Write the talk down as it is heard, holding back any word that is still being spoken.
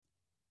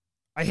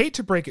I hate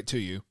to break it to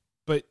you,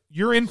 but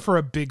you're in for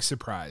a big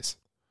surprise.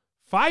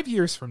 5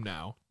 years from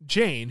now,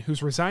 Jane,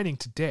 who's resigning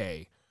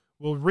today,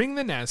 will ring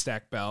the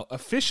NASDAQ bell,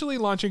 officially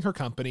launching her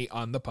company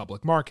on the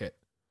public market.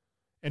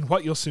 And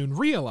what you'll soon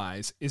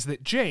realize is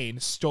that Jane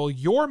stole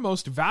your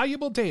most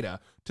valuable data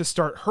to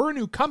start her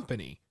new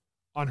company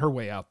on her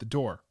way out the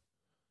door.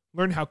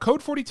 Learn how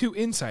Code 42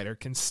 Insider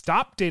can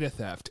stop data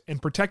theft and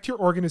protect your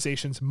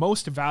organization's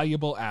most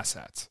valuable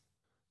assets.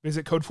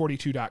 Visit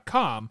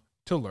code42.com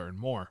to learn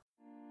more.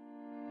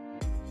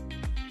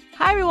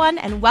 Hi, everyone,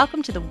 and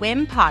welcome to the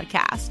WIM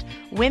podcast.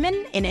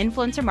 Women in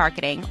Influencer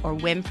Marketing, or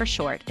WIM for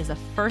short, is a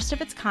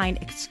first-of-its-kind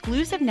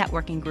exclusive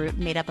networking group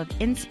made up of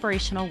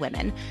inspirational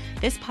women.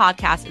 This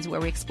podcast is where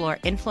we explore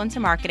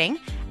influencer marketing,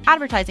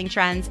 advertising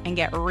trends, and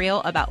get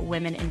real about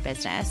women in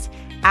business.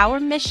 Our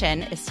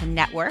mission is to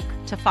network,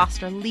 to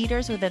foster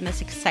leaders within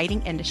this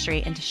exciting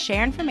industry, and to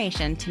share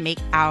information to make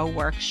our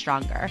work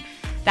stronger.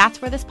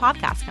 That's where this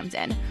podcast comes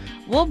in.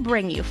 We'll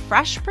bring you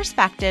fresh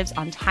perspectives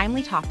on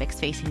timely topics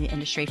facing the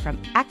industry from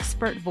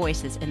expert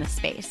voices in the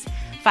space.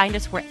 Find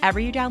us wherever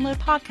you download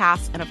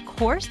podcasts, and of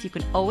course, you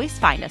can always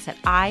find us at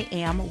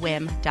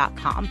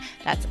iamwim.com.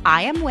 That's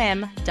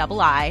iamwim.com.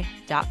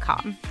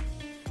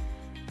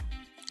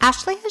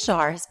 Ashley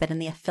Hajjar has been in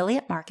the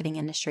affiliate marketing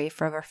industry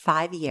for over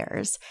 5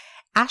 years.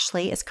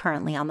 Ashley is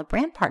currently on the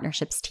brand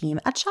partnerships team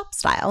at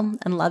ShopStyle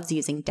and loves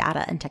using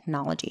data and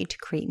technology to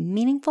create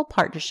meaningful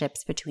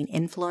partnerships between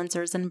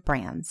influencers and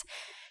brands.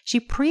 She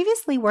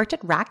previously worked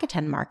at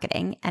Rakuten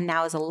Marketing and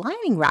now is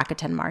aligning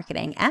Rakuten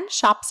Marketing and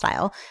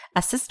ShopStyle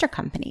as sister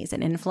companies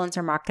in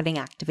influencer marketing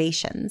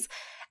activations.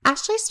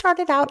 Ashley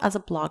started out as a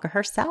blogger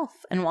herself,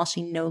 and while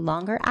she no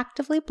longer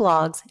actively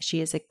blogs, she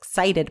is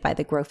excited by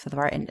the growth of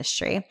our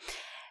industry.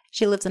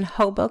 She lives in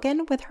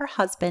Hoboken with her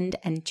husband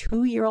and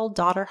 2-year-old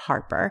daughter,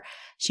 Harper.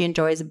 She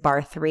enjoys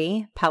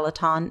Bar3,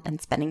 Peloton, and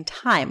spending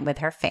time with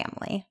her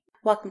family.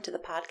 Welcome to the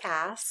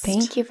podcast.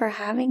 Thank you for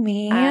having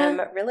me.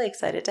 I'm really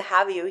excited to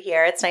have you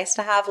here. It's nice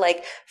to have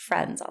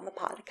friends on the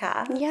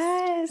podcast.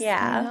 Yes.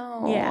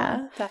 Yeah.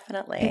 Yeah,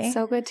 definitely. It's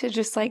so good to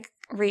just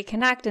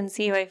reconnect and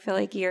see you. I feel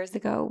like years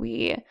ago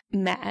we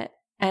met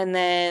and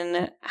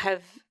then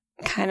have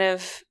kind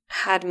of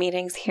had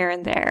meetings here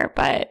and there,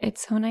 but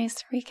it's so nice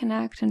to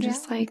reconnect and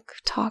just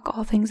talk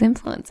all things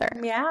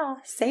influencer. Yeah,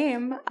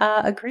 same.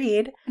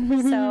 Agreed.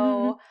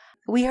 So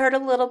we heard a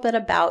little bit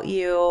about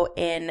you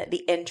in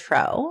the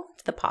intro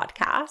to the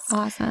podcast.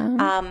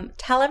 Awesome.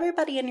 Tell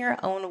everybody in your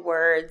own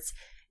words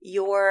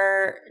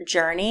your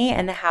journey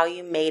and how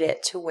you made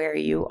it to where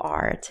you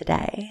are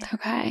today.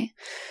 Okay.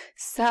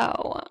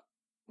 So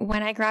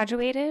when I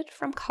graduated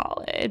from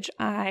college,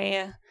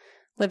 I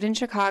lived in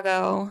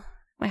Chicago.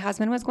 My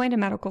husband was going to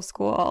medical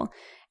school,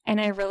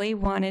 and I really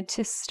wanted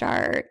to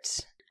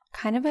start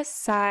kind of a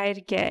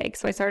side gig.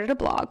 So I started a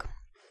blog.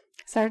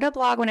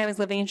 When I was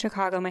living in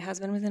Chicago. My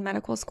husband was in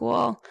medical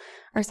school.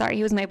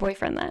 He was my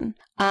boyfriend then.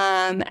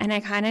 And I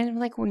kind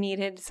of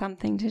needed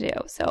something to do.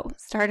 So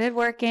started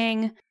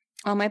working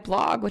on my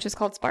blog, which is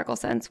called Sparkle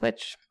Sense,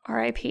 which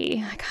RIP,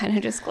 I kind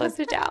of just closed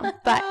it down.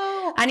 But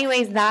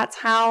anyways, that's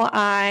how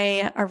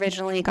I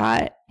originally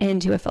got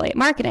into affiliate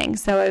marketing.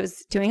 So I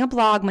was doing a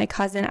blog. My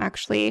cousin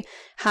actually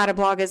had a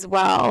blog as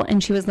well.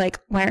 And she was like,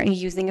 why aren't you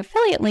using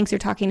affiliate links? You're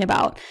talking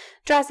about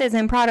dresses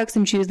and products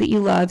and shoes that you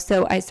love.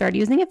 So I started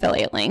using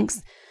affiliate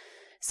links,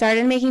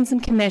 started making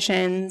some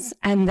commissions,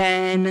 and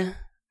then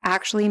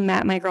actually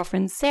met my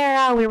girlfriend,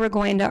 Sarah. We were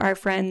going to our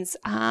friend's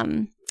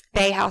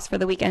Bay House for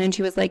the weekend, and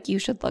she was like, you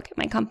should look at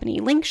my company,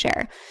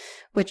 Linkshare,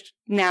 which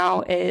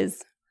now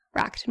is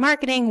Rakuten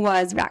Marketing,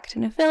 was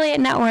Rakuten Affiliate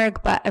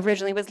Network, but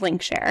originally was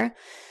Linkshare.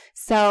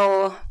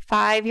 So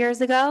 5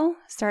 years ago,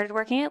 started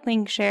working at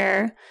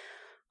Linkshare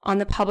on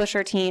the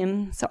publisher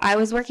team. So I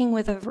was working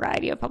with a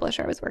variety of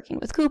publishers. I was working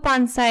with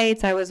coupon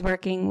sites. I was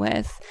working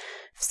with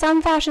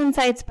some fashion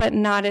sites, but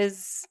not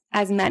as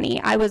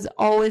many. I was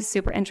always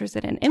super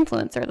interested in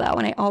influencer though.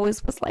 And I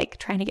always was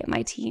trying to get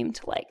my team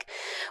to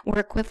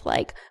work with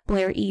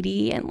Blair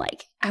Edie. And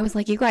I was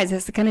like, you guys,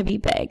 this is going to be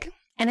big.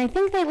 And I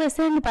think they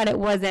listened, but it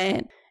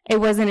wasn't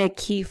a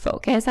key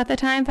focus at the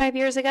time 5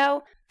 years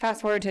ago.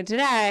 Fast forward to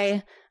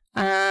today,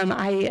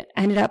 I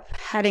ended up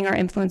heading our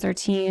influencer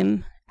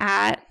team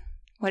at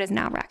what is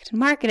now Rakuten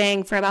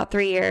Marketing for about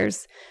 3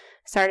 years,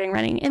 starting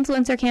running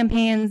influencer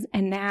campaigns,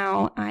 and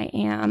now I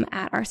am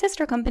at our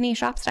sister company,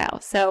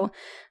 ShopStyle. So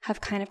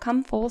have kind of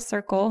come full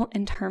circle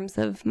in terms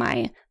of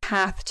my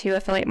path to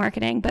affiliate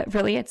marketing, but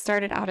really it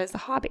started out as a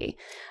hobby.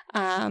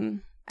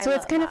 So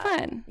it's kind of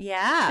fun.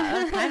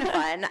 Yeah, it's kind of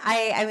fun.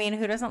 I mean,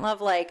 who doesn't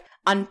love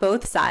on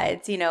both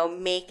sides,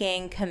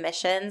 making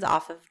commissions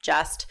off of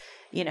just,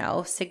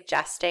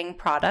 suggesting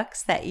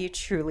products that you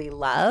truly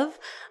love.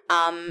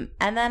 And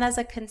then as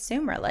a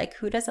consumer,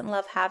 who doesn't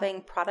love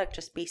having product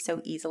just be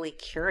so easily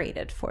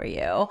curated for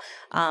you?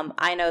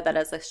 I know that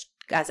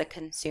as a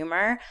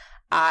consumer,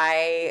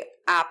 I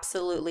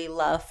absolutely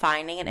love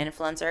finding an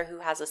influencer who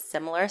has a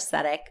similar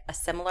aesthetic, a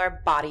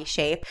similar body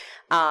shape,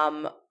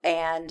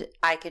 and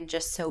I can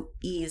just so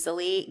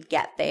easily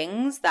get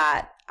things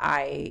that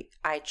I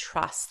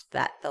trust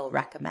that they'll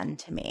recommend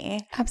to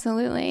me.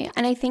 Absolutely.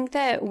 And I think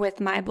that with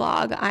my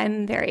blog,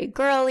 I'm very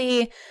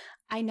girly.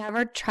 I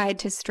never tried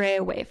to stray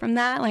away from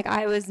that. Like,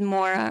 I was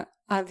more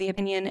of the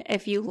opinion,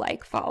 if you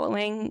like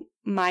following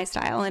my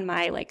style and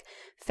my like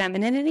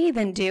femininity,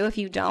 then do. If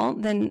you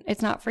don't, then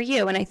it's not for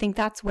you. And I think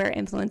that's where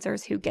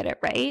influencers who get it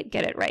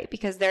right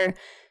because they're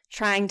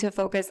trying to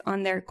focus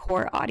on their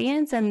core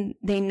audience and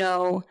they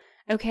know,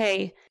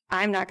 okay,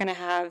 I'm not going to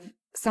have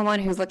someone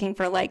who's looking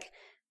for like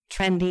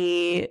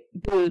trendy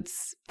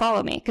boots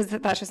follow me because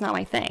that's just not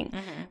my thing.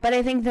 Mm-hmm. But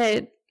I think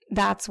that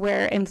that's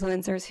where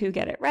influencers who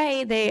get it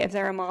right, if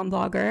they're a mom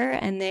blogger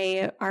and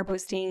they are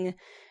posting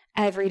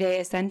everyday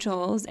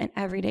essentials and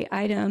everyday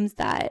items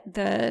that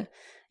the,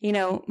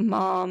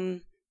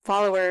 mom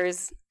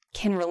followers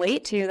can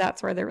relate to,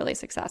 that's where they're really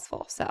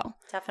successful. So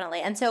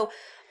definitely. And so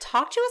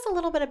talk to us a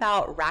little bit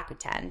about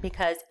Rakuten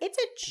because it's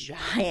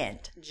a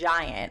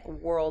giant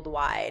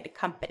worldwide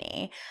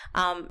company.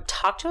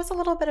 Talk to us a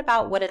little bit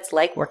about what it's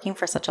like working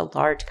for such a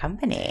large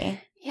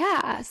company.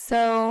 Yeah.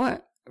 So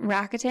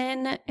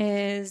Rakuten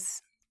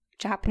is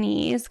a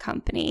Japanese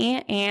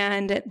company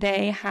and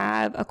they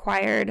have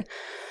acquired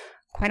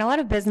quite a lot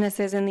of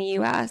businesses in the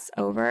U.S.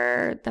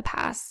 over the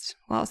past,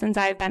 since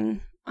I've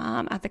been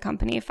at the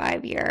company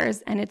 5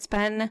 years. And it's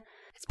been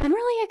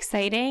really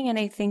exciting. And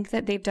I think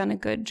that they've done a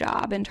good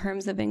job in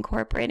terms of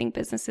incorporating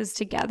businesses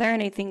together.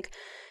 And I think,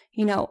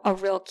 a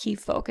real key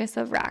focus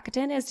of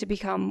Rakuten is to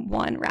become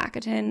one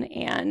Rakuten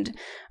and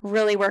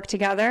really work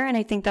together. And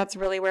I think that's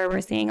really where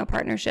we're seeing a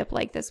partnership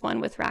like this one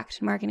with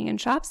Rakuten Marketing and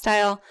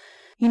ShopStyle,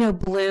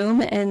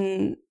 bloom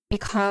and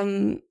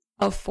become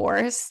a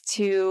force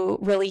to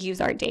really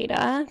use our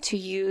data, to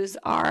use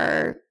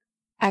our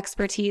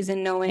expertise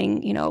in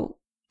knowing,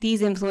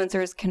 these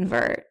influencers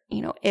convert.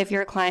 If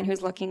you're a client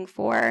who's looking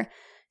for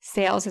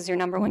sales as your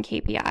number one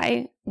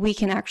KPI, we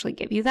can actually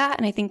give you that.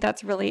 And I think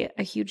that's really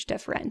a huge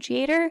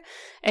differentiator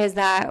is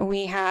that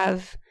we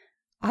have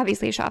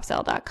obviously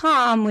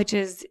shopsell.com, which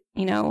is,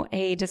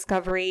 a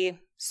discovery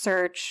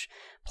search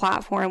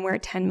platform where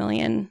 10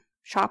 million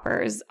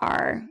shoppers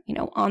are,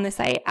 on the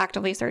site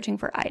actively searching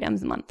for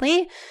items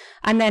monthly.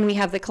 And then we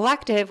have the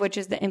Collective, which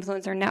is the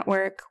influencer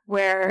network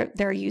where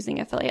they're using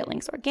affiliate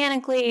links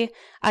organically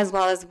as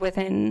well as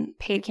within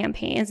paid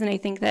campaigns. And I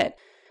think that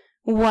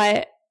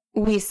what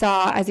we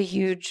saw as a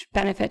huge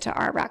benefit to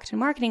our Rakuten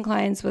marketing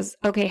clients was,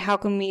 okay, how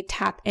can we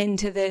tap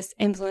into this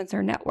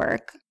influencer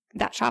network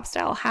that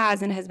ShopStyle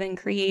has and has been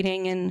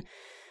creating and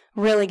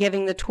really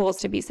giving the tools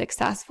to be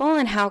successful?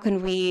 And how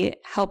can we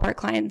help our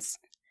clients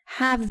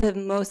have the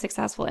most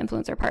successful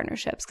influencer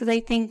partnerships? Because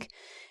I think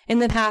in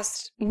the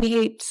past,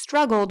 we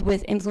struggled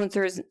with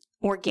influencers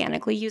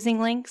organically using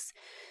links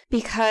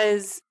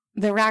because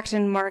the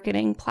Rakuten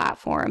marketing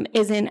platform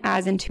isn't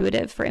as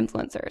intuitive for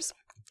influencers.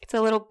 It's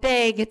a little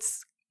big.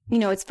 It's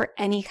for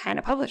any kind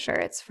of publisher.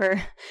 It's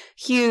for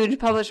huge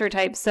publisher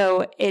types.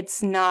 So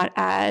it's not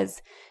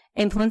as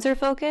influencer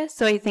focused.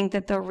 So I think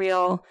that the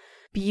real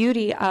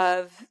beauty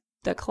of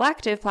the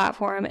Collective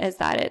platform is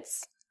that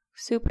it's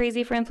super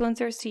easy for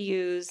influencers to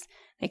use.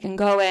 They can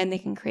go in, they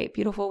can create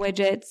beautiful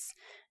widgets,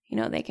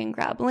 they can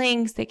grab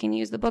links, they can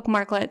use the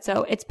bookmarklet.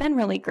 So it's been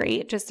really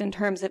great just in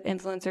terms of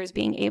influencers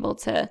being able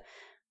to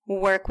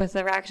work with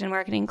the Rakuten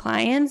marketing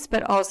clients,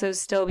 but also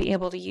still be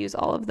able to use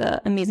all of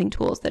the amazing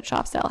tools that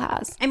ShopStyle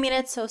has. I mean,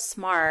 it's so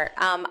smart.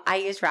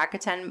 I use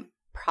Rakuten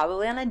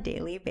probably on a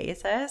daily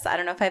basis. I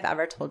don't know if I've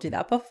ever told you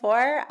that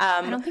before.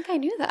 I don't think I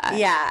knew that.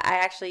 Yeah, I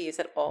actually use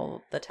it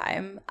all the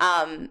time.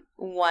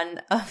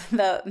 One of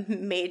the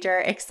major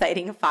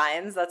exciting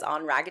finds that's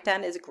on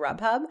Rakuten is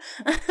Grubhub.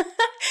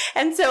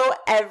 And so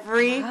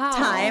every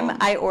time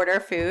I order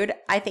food,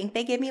 I think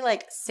they give me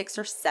like 6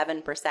 or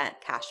 7%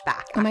 cash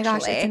back. Oh my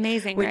gosh, it's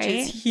amazing, which right?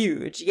 is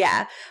huge.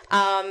 Yeah.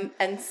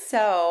 And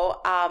so,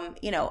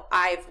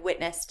 I've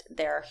witnessed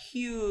there are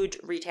huge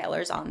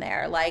retailers on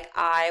there. Like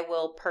I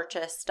will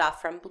purchase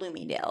stuff from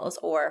Bloomingdale's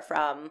or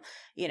from,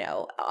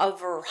 a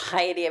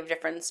variety of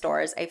different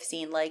stores. I've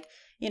seen like,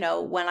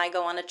 when I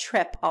go on a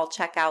trip, I'll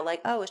check out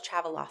like, is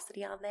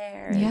Travelocity on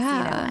there?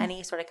 Yeah. Is,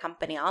 any sort of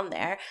company on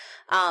there,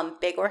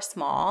 big or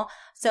small.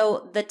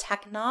 So the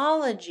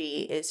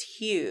technology is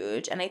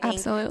huge. And I think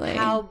Absolutely.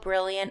 How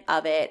brilliant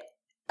of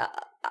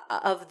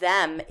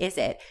them is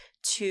it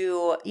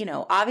to,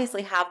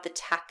 obviously have the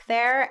tech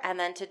there and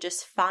then to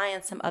just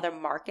find some other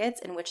markets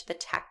in which the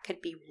tech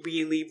could be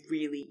really,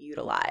 really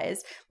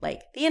utilized,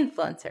 like the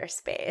influencer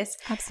space.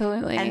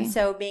 Absolutely. And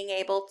so being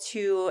able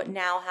to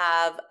now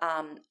have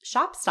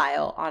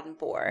ShopStyle on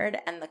board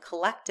and the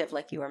Collective,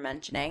 like you were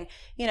mentioning,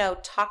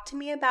 talk to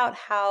me about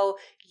how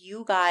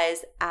you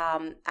guys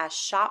as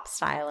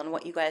ShopStyle and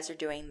what you guys are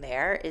doing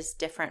there is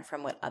different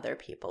from what other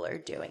people are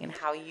doing and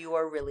how you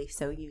are really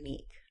so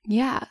unique.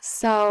 Yeah.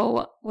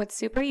 So what's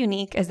super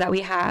unique is that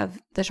we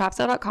have the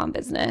shopsell.com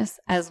business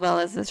as well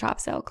as the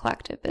ShopSell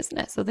Collective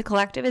business. So the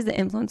Collective is the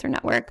influencer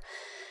network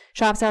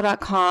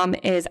ShopStyle.com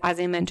is, as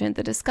I mentioned,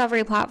 the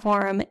discovery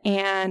platform.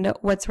 And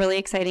what's really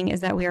exciting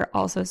is that we are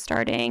also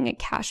starting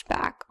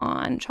cashback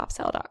on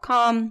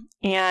ShopStyle.com,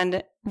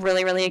 and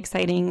really, really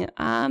exciting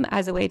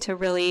as a way to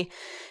really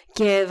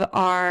give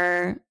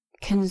our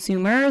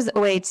consumers a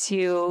way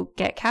to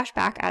get cash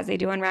back as they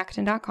do on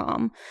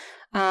Rakuten.com,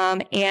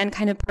 and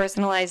kind of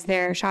personalize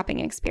their shopping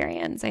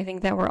experience. I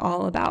think that we're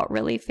all about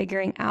really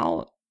figuring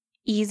out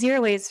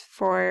easier ways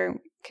for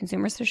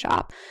consumers to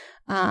shop,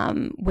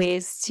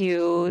 ways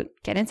to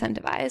get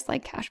incentivized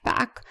like cash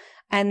back.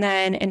 And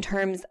then in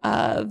terms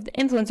of the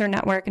influencer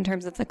network, in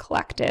terms of the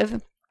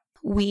collective,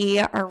 we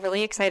are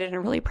really excited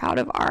and really proud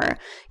of our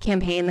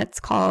campaign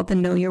that's called the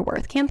Know Your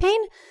Worth campaign.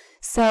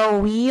 So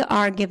we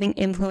are giving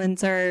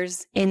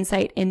influencers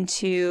insight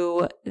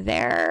into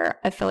their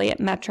affiliate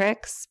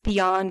metrics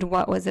beyond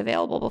what was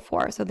available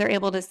before. So they're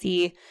able to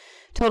see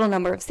total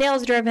number of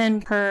sales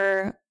driven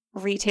per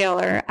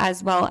retailer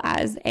as well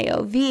as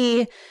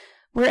AOV.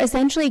 We're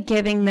essentially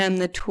giving them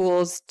the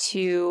tools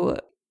to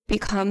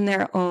become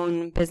their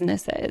own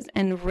businesses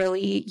and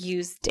really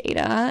use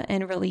data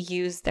and really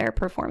use their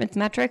performance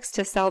metrics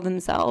to sell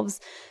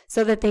themselves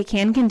so that they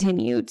can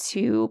continue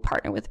to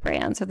partner with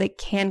brands, so they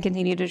can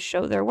continue to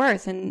show their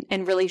worth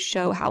and really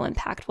show how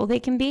impactful they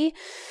can be.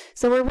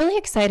 So we're really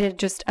excited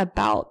just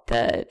about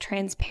the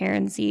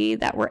transparency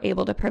that we're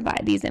able to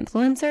provide these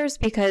influencers,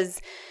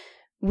 because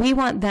we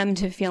want them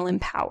to feel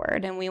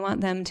empowered and we want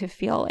them to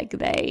feel like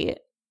they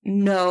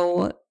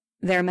know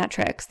their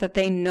metrics, that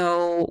they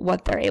know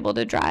what they're able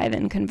to drive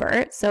and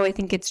convert. So I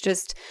think it's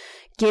just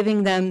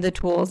giving them the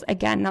tools,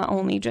 again, not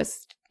only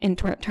just in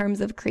terms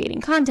of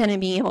creating content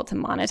and being able to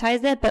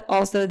monetize it, but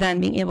also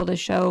then being able to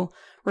show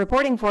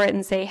reporting for it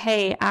and say,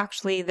 hey,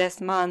 actually this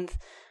month,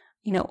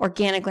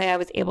 organically I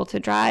was able to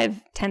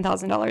drive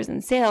 $10,000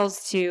 in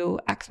sales to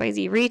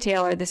XYZ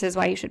retailer. This is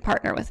why you should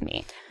partner with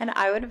me. And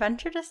I would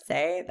venture to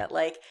say that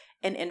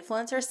an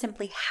influencer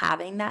simply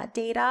having that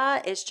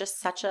data is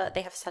just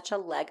they have such a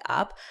leg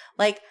up.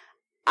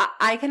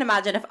 I can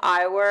imagine if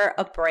I were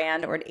a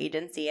brand or an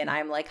agency and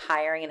I'm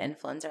hiring an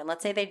influencer, and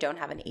let's say they don't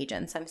have an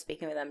agent, so I'm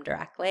speaking with them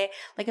directly.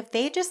 If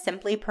they just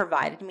simply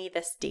provided me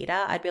this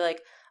data, I'd be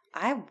like,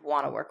 I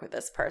want to work with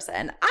this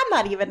person. I'm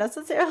not even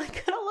necessarily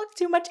going to look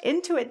too much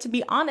into it, to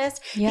be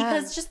honest,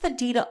 because just the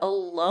data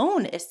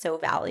alone is so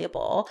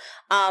valuable.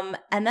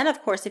 And then,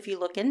 of course, if you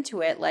look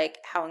into it,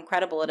 how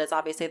incredible it is,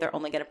 obviously they're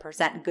only going to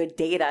present good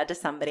data to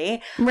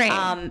somebody.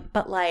 Right.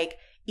 But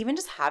even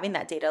just having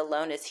that data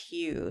alone is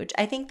huge.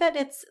 I think that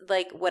it's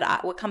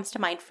what comes to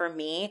mind for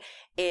me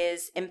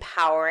is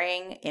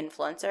empowering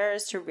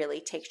influencers to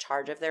really take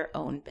charge of their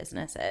own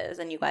businesses.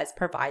 And you guys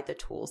provide the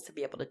tools to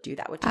be able to do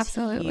that, which is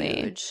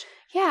huge.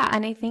 Yeah.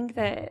 And I think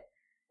that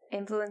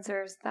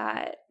influencers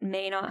that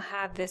may not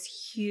have this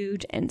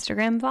huge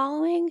Instagram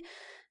following,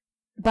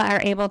 but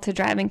are able to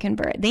drive and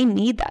convert, they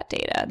need that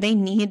data. They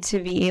need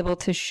to be able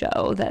to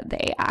show that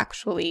they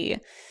actually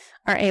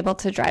are able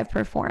to drive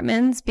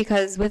performance,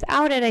 because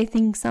without it, I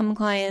think some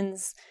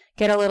clients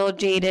get a little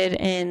jaded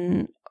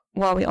in,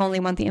 well, we only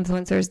want the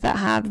influencers that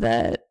have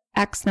the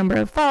X number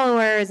of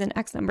followers and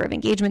X number of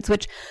engagements,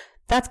 which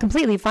that's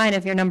completely fine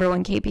if your number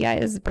one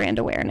KPI is brand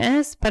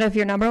awareness. But if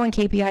your number one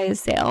KPI is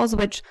sales,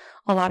 which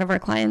a lot of our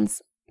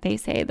clients, they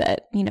say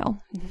that,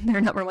 their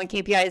number one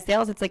KPI is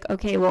sales, it's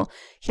okay, well,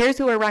 here's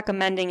who we're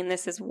recommending and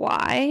this is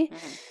why.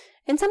 Mm-hmm.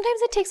 And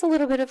sometimes it takes a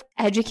little bit of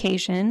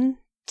education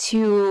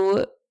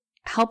to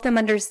help them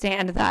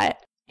understand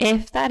that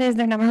if that is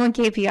their number one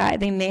KPI,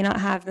 they may not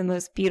have the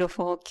most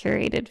beautiful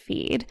curated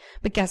feed,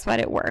 but guess what?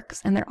 It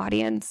works and their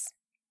audience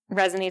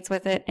resonates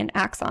with it and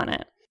acts on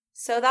it.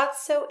 So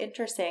that's so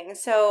interesting.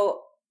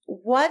 So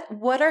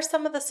what are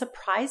some of the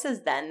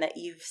surprises then that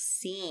you've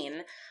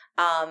seen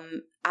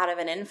out of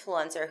an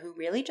influencer who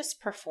really just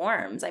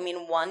performs? I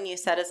mean, one you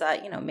said is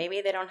that, maybe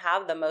they don't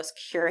have the most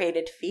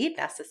curated feed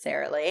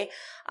necessarily,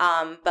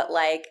 but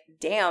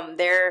damn,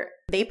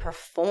 they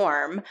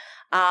perform.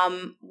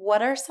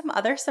 What are some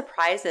other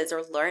surprises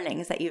or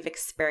learnings that you've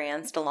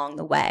experienced along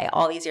the way,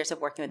 all these years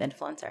of working with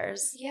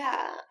influencers?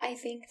 Yeah, I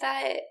think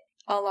that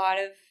a lot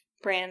of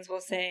brands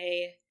will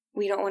say,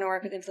 we don't want to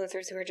work with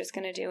influencers who are just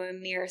going to do a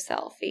mirror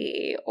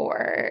selfie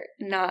or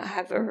not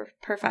have a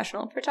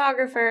professional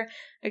photographer.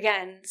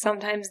 Again,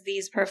 sometimes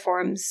these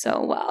perform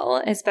so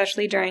well,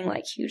 especially during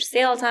huge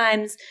sale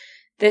times.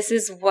 This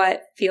is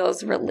what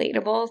feels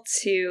relatable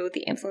to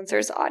the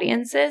influencers'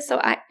 audiences. So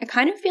I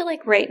kind of feel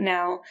like right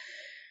now,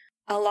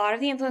 a lot of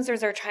the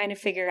influencers are trying to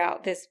figure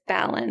out this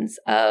balance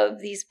of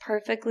these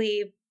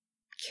perfectly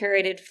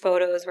curated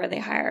photos where they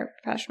hire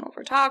a professional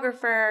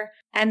photographer,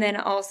 and then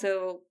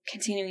also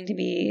continuing to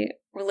be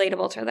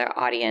relatable to their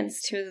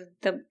audience to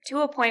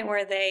a point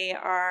where they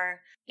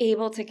are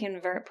able to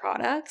convert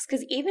products.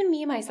 Because even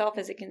me, myself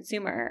as a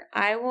consumer,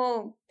 I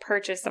will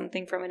purchase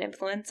something from an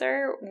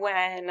influencer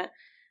when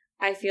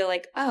I feel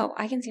oh,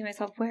 I can see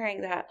myself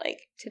wearing that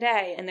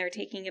today, and they're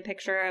taking a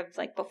picture of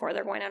before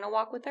they're going on a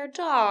walk with their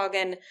dog.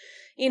 And,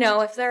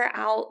 if they're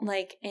out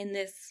in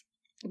this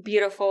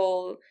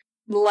beautiful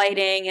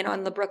lighting and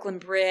on the Brooklyn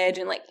Bridge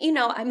and like,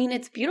 I mean,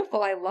 it's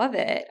beautiful. I love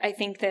it. I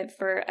think that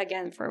for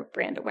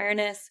brand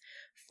awareness,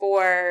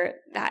 for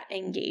that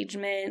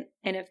engagement,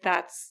 and if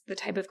that's the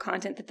type of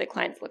content that the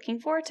client's looking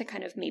for to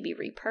kind of maybe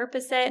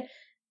repurpose it,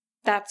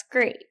 that's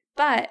great.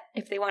 But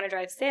if they want to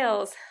drive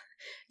sales,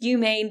 you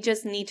may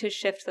just need to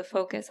shift the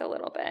focus a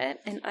little bit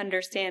and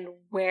understand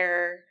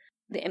where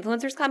the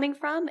influencer's coming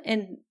from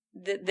and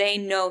that they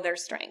know their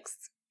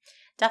strengths.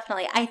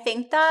 Definitely. I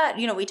think that,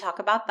 we talk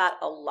about that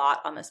a lot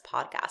on this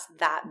podcast,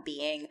 that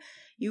being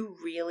you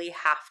really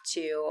have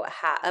to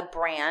a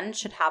brand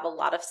should have a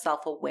lot of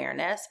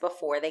self-awareness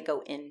before they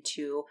go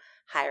into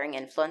hiring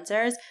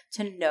influencers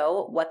to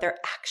know what their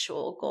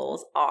actual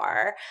goals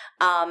are.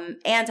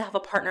 And to have a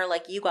partner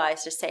like you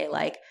guys to say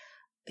like,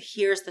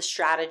 here's the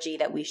strategy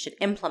that we should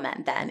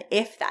implement then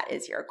if that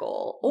is your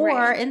goal.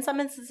 Or in some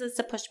instances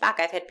to push back.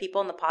 I've had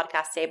people in the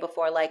podcast say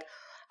before, like,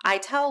 I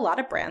tell a lot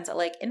of brands that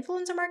like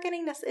influencer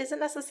marketing isn't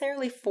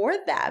necessarily for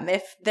them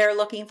if they're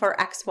looking for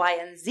X, Y,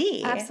 and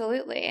Z.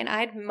 Absolutely. And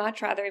I'd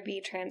much rather be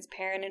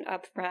transparent and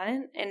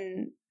upfront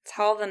and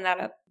tell them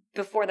that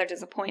before they're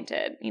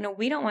disappointed.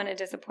 We don't want to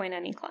disappoint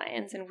any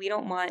clients, and we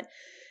don't want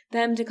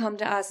them to come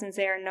to us and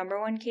say our number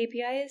one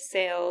KPI is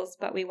sales,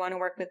 but we want to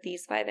work with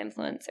these 5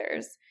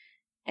 influencers.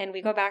 And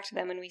we go back to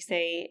them and we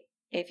say,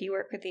 if you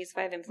work with these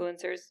 5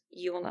 influencers,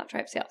 you will not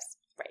drive sales.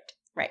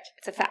 Right.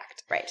 It's a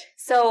fact. Right.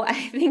 So I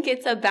think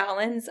it's a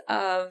balance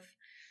of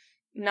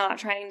not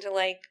trying to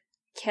like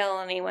kill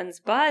anyone's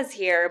buzz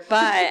here,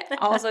 but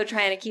also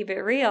trying to keep it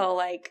real.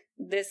 Like,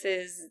 this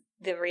is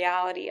the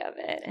reality of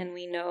it. And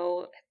we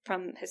know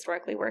from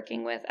historically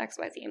working with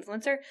XYZ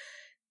influencer,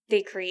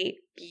 they create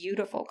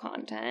beautiful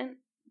content.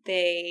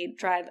 They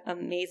drive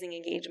amazing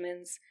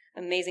engagements,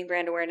 amazing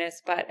brand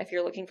awareness. But if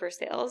you're looking for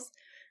sales,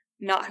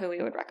 not who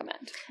we would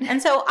recommend.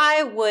 And so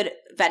I would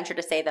venture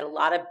to say that a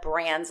lot of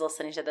brands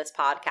listening to this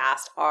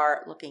podcast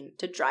are looking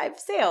to drive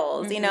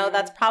sales. Mm-hmm.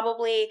 That's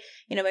probably,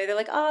 maybe they're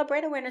like, oh,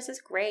 brand awareness is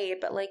great,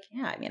 but like,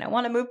 yeah, I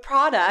want to move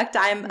product.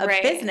 I'm a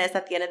business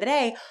at the end of the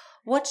day.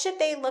 What should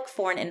they look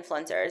for in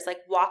influencers?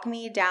 Like, walk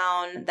me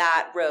down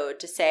that road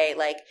to say,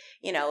 like,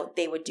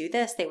 they would do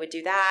this, they would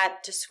do that.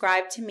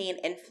 Describe to me an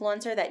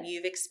influencer that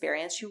you've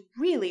experienced who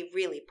really,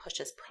 really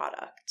pushes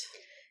product.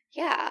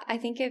 Yeah, I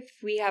think if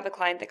we have a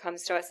client that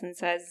comes to us and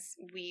says,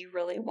 we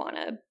really want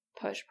to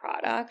push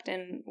product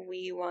and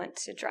we want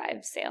to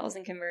drive sales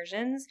and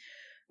conversions,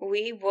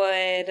 we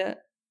would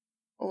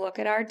look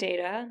at our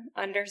data,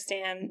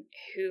 understand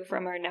who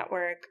from our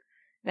network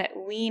that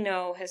we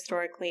know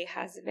historically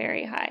has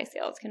very high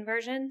sales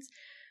conversions,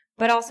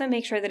 but also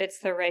make sure that it's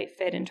the right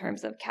fit in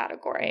terms of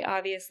category.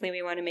 Obviously,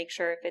 we want to make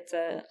sure if it's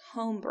a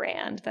home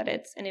brand that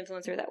it's an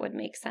influencer that would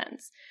make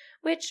sense,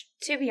 which,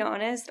 to be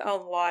honest, a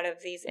lot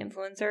of these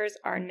influencers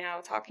are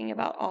now talking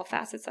about all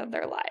facets of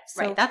their lives.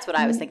 Right, that's what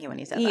I was thinking when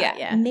you said that.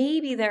 Yeah,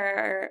 maybe there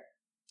are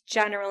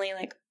generally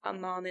like a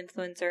mom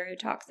influencer who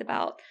talks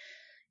about,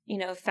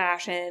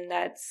 fashion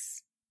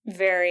that's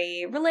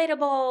very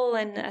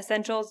relatable and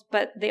essentials,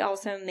 but they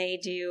also may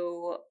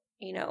do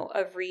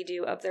a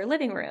redo of their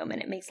living room,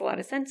 and it makes a lot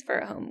of sense for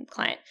a home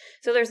client.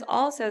 So there's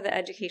also the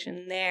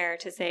education there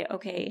to say,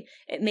 okay,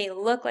 it may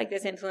look like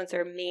this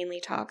influencer mainly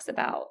talks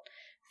about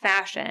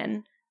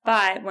fashion,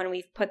 but when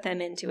we've put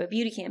them into a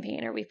beauty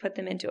campaign or we've put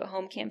them into a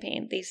home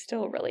campaign, they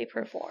still really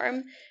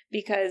perform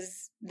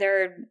because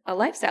they're a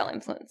lifestyle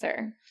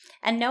influencer.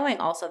 And knowing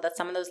also that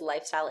some of those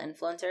lifestyle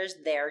influencers,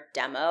 their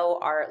demo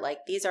are like,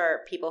 these are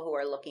people who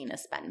are looking to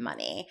spend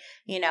money.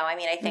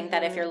 I think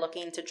that if you're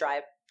looking to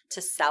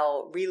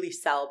really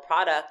sell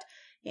product,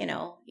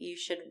 you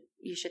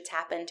should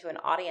tap into an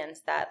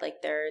audience that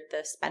like they're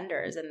the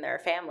spenders in their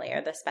family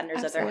or the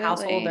spenders of their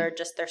household, or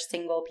just they're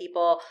single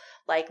people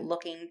like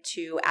looking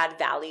to add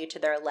value to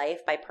their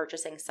life by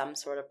purchasing some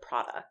sort of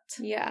product.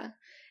 Yeah.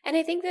 And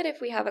I think that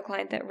if we have a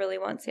client that really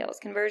wants sales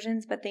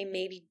conversions, but they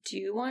maybe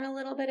do want a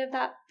little bit of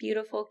that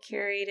beautiful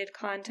curated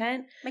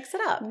content, mix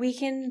it up. We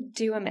can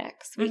do a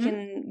mix. We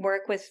can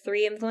work with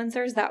 3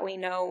 influencers that we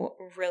know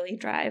really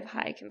drive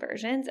high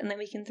conversions. And then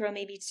we can throw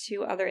maybe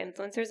 2 other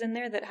influencers in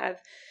there that have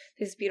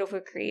this beautiful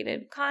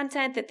created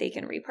content that they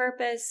can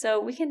repurpose. So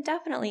we can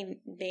definitely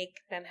make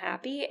them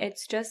happy.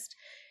 It's just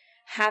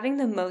having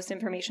the most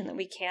information that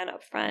we can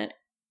up front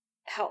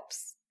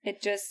helps. It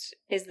just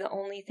is the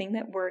only thing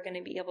that we're going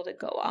to be able to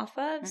go off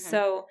of.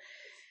 So,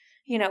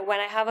 when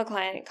I have a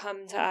client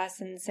come to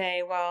us and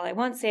say, well, I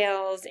want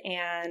sales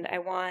and I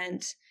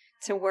want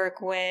to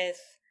work with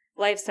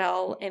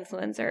lifestyle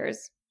influencers,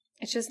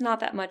 it's just not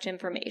that much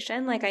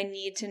information. Like, I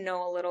need to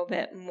know a little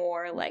bit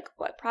more, like,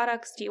 what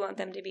products do you want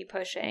them to be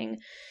pushing?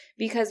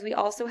 Because we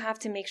also have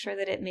to make sure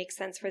that it makes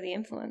sense for the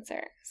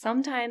influencer.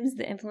 Sometimes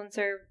the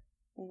influencer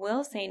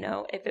will say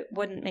no if it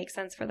wouldn't make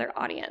sense for their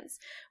audience,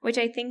 which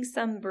I think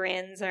some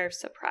brands are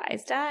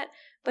surprised at.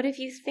 But if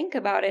you think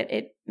about it,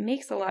 it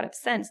makes a lot of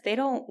sense. They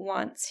don't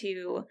want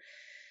to,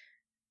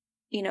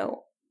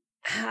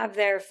 have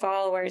their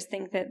followers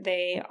think that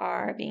they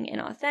are being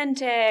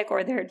inauthentic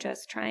or they're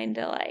just trying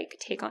to like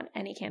take on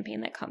any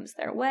campaign that comes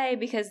their way,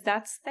 because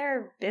that's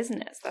their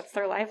business. That's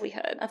their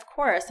livelihood. Of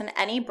course. And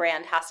any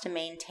brand has to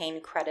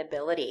maintain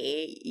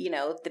credibility, you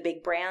know, the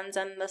big brands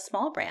and the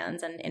small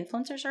brands, and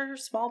influencers are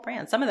small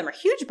brands. Some of them are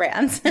huge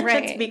brands,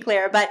 right. to be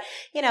clear, but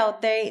you know,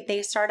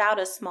 they start out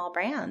as small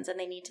brands and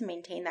they need to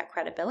maintain that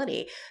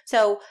credibility.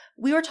 So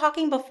we were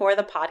talking before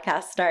the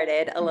podcast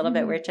started a little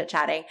bit, we were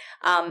chit-chatting.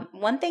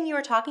 One thing you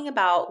were talking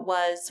about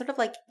was sort of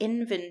like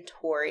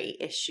inventory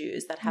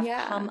issues that have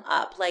come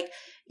up. Like,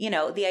 you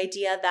know, the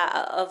idea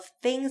that of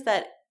things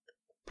that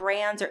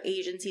brands or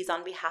agencies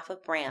on behalf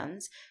of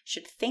brands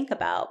should think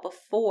about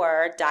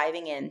before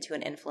diving into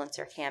an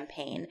influencer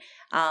campaign.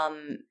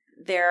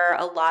 There are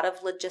a lot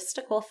of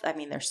logistical,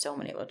 there's so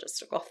many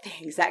logistical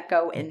things that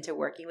go into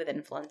working with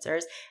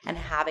influencers and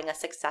having a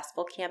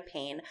successful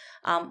campaign.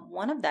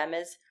 One of them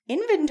is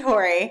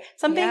inventory,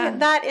 something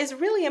that is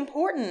really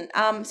important.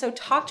 So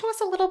talk to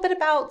us a little bit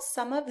about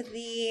some of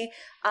the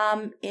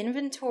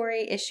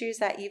inventory issues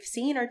that you've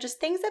seen, or just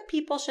things that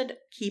people should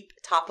keep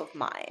top of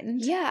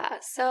mind. Yeah.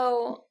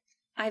 So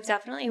I've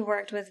definitely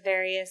worked with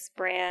various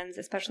brands,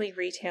 especially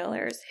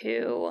retailers,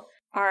 who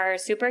are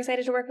super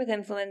excited to work with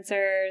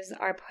influencers,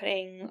 are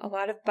putting a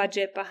lot of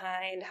budget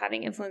behind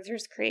having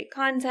influencers create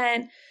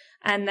content,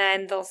 and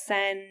then they'll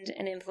send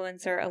an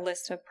influencer a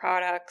list of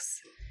products,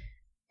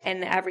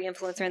 and every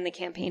influencer in the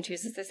campaign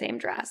chooses the same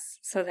dress.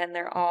 So then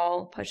they're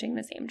all pushing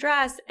the same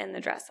dress, and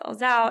the dress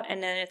sells out,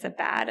 and then it's a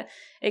bad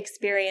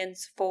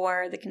experience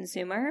for the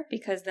consumer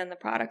because then the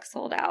product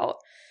sold out.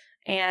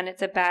 And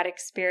it's a bad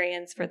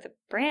experience for the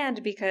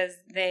brand because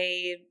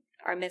they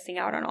are missing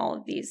out on all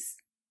of these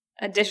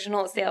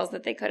additional sales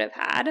that they could have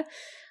had.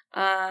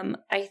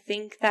 I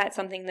think that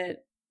something that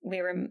we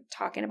were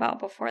talking about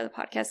before the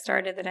podcast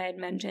started that I had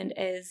mentioned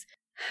is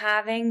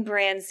having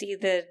brands see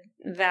the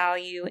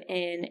value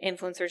in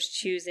influencers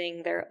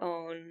choosing their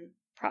own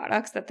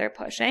products that they're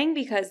pushing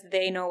because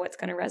they know what's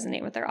going to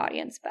resonate with their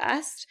audience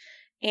best.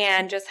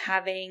 And just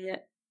having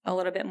a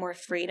little bit more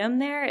freedom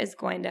there is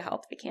going to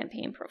help the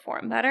campaign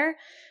perform better.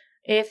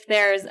 If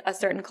there's a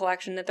certain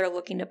collection that they're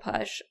looking to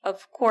push,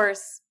 of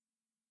course,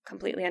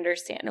 completely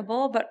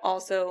understandable, but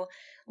also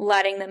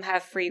letting them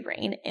have free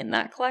reign in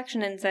that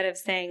collection instead of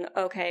saying,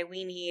 okay,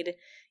 we need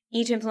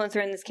each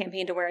influencer in this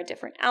campaign to wear a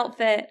different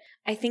outfit.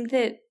 I think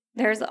that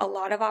there's a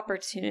lot of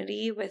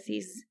opportunity with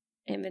these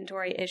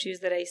inventory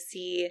issues that I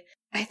see.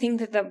 I think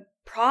that the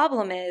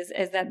problem is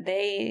that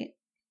the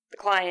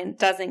client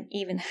doesn't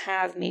even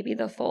have maybe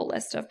the full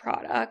list of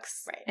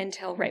products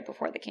until right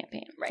before the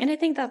campaign. Right. And I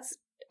think that's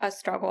a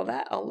struggle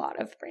that a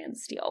lot of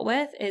brands deal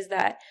with, is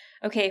that,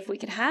 okay, if we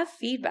could have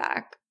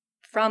feedback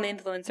from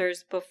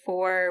influencers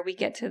before we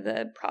get to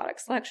the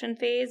product selection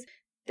phase,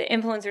 the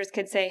influencers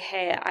could say,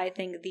 hey, I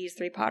think these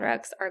 3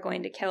 products are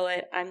going to kill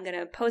it. I'm going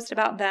to post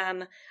about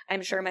them.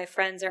 I'm sure my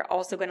friends are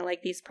also going to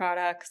like these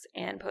products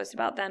and post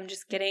about them.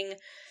 Just getting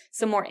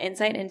some more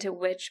insight into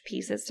which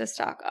pieces to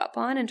stock up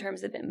on in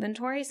terms of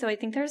inventory. So I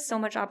think there's so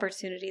much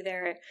opportunity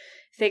there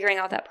figuring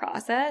out that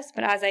process.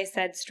 But as I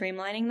said,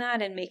 streamlining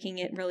that and making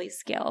it really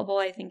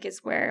scalable, I think,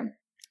 is where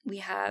we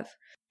have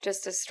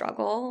just a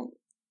struggle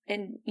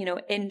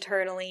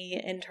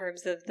internally in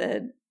terms of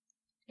the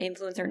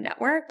influencer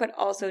network, but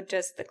also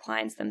just the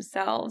clients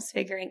themselves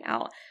figuring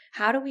out,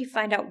 how do we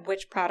find out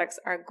which products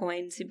are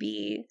going to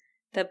be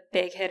the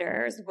big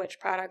hitters, which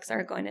products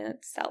are going to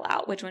sell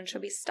out, which ones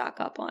should we stock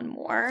up on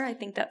more? I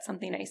think that's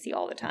something I see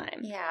all the time.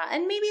 Yeah.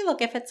 And maybe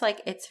look, if it's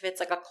like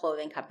a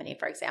clothing company,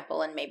 for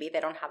example, and maybe they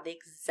don't have the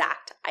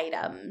exact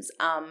items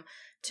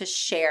to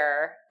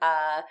share,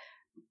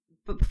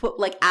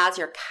 like as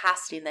you're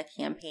casting the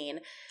campaign,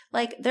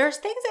 like there's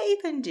things that you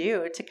can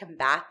do to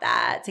combat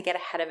that, to get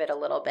ahead of it a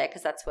little bit,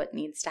 because that's what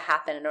needs to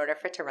happen in order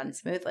for it to run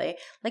smoothly.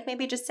 Like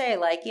maybe just say,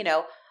 like, you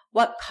know,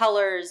 what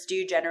colors do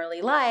you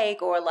generally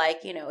like? Or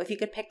like, you know, if you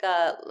could pick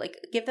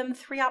give them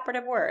 3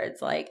 operative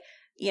words, like,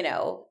 you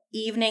know,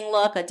 evening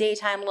look, a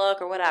daytime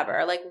look, or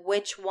whatever. Like,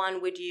 which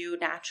one would you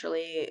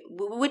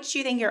which do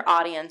you think your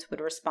audience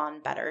would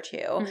respond better to?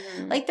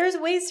 Mm-hmm. Like, there's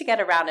ways to get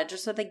around it,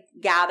 just so they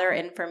gather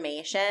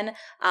information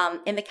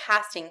in the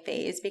casting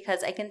phase,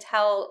 because I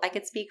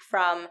could speak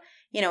from,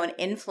 you know, an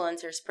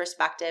influencer's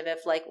perspective.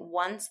 If like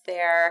once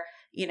they're,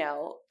 you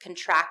know,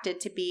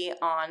 contracted to be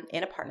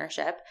in a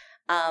partnership,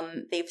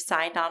 they've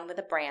signed on with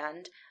a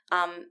brand,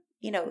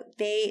 you know,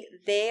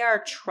 they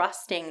are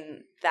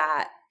trusting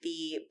that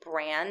the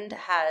brand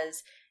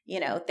has, you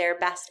know, their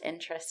best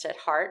interest at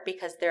heart,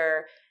 because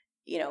they're,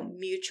 you know,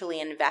 mutually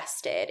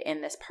invested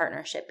in this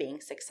partnership being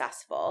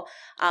successful.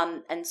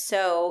 And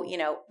so, you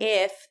know,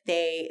 if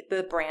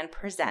the brand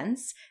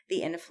presents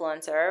the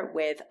influencer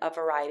with a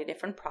variety of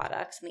different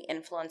products, and the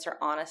influencer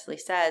honestly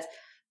says,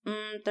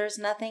 there's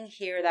nothing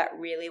here that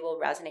really will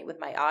resonate with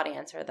my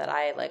audience, or that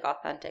I like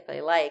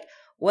authentically like,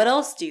 what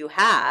else do you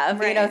have?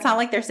 Right. You know, it's not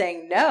like they're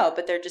saying no,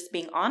 but they're just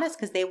being honest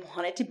because they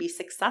want it to be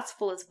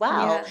successful as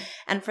well. Yeah.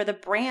 And for the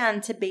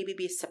brand to maybe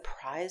be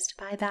surprised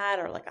by that,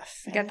 or like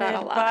offended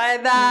by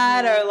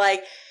that, or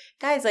like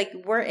guys, like,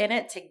 we're in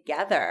it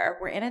together.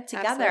 We're in it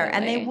together. Absolutely.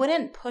 And they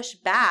wouldn't push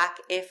back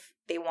if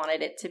they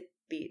wanted it to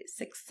be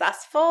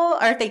successful,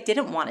 or if they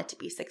didn't want it to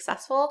be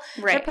successful.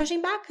 Right. They're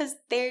pushing back because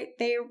they're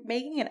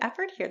making an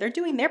effort here. They're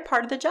doing their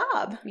part of the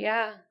job.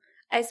 Yeah.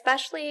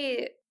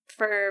 Especially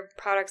for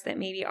products that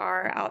maybe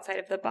are outside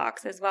of the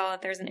box as well.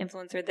 If there's an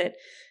influencer that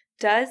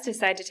does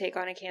decide to take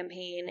on a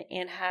campaign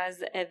and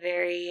has a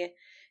very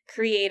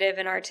creative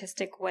and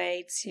artistic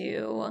way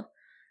to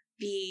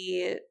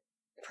be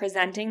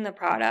presenting the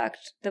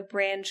product, the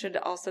brand should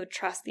also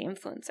trust the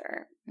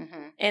influencer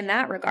in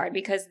that regard,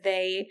 because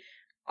they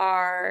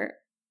are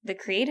the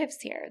creatives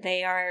here.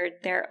 They are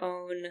their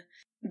own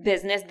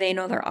business. They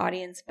know their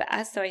audience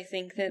best. So I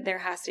think that there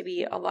has to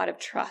be a lot of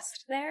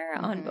trust there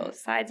on both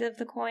sides of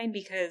the coin,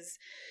 because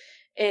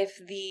if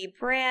the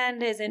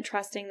brand isn't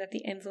trusting that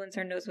the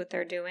influencer knows what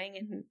they're doing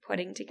and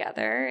putting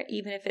together,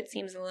 even if it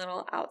seems a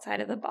little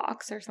outside of the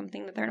box or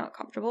something that they're not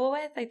comfortable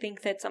with, I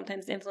think that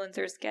sometimes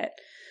influencers get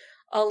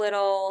a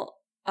little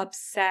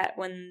upset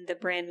when the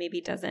brand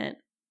maybe doesn't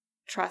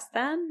trust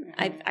them.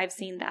 I've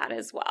seen that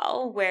as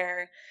well,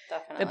 where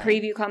Definitely. the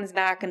preview comes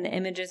back and the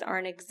images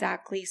aren't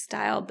exactly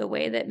styled the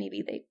way that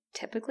maybe they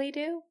typically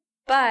do.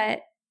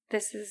 But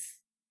this is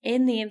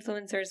in the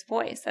influencer's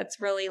voice.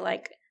 That's really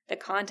like the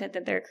content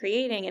that they're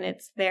creating, and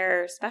it's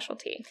their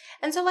specialty.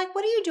 And so, like,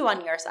 what do you do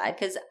on your side?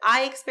 Because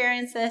I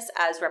experience this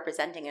as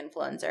representing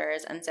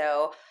influencers. And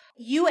so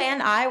you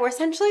and I were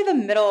essentially the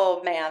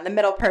middleman, the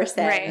middle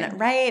person,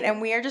 right?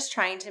 And we are just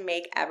trying to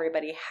make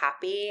everybody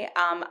happy.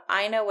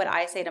 I know what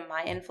I say to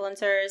my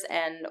influencers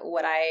and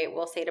what I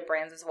will say to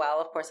brands as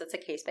well. Of course, it's a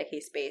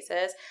case-by-case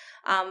basis.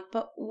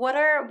 But what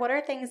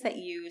are things that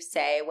you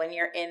say when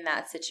you're in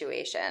that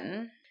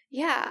situation?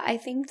 Yeah, I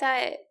think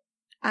that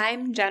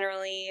I'm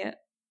generally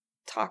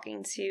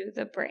talking to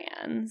the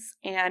brands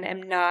and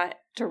am not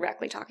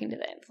directly talking to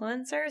the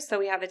influencers. So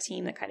we have a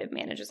team that kind of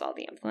manages all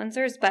the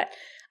influencers, but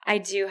I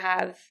do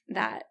have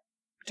that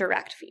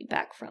direct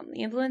feedback from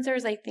the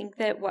influencers. I think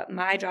that what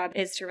my job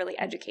is to really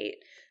educate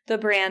the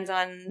brands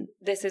on,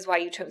 this is why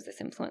you chose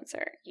this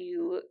influencer.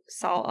 You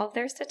saw all of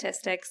their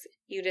statistics.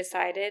 You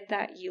decided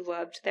that you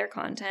loved their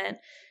content.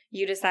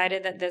 You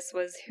decided that this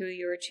was who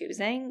you were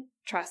choosing.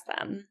 Trust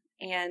them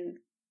and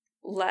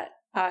let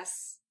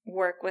us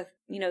work with,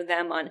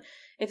 them on,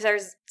 if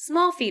there's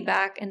small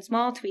feedback and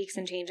small tweaks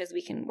and changes,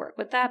 we can work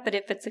with that. But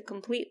if it's a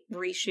complete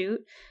reshoot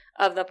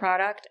of the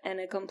product and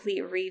a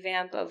complete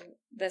revamp of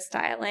the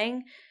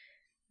styling,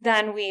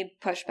 then we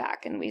push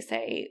back and we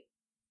say,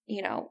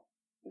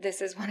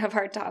 this is one of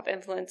our top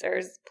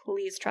influencers.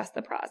 Please trust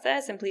the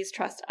process and please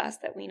trust us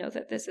that we know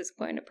that this is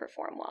going to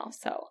perform well.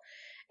 So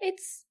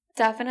it's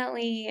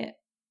definitely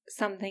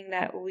something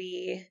that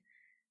we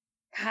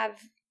have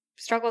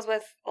struggles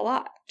with a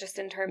lot, just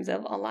in terms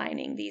of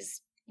aligning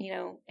these,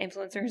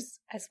 influencers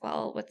as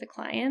well with the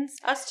clients.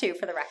 Us too,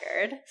 for the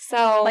record.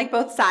 So like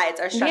both sides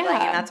are struggling,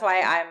 and that's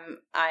why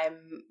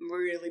I'm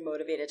really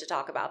motivated to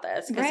talk about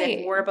this, because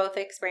if we're both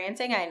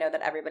experiencing, I know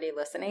that everybody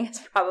listening has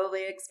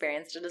probably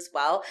experienced it as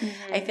well.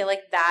 I feel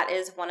like that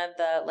is one of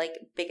the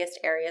biggest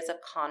areas of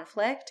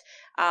conflict.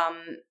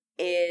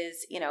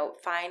 Is,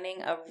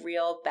 finding a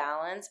real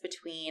balance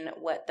between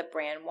what the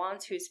brand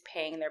wants, who's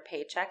paying their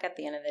paycheck at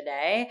the end of the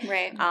day,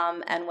 right?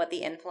 And what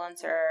the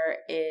influencer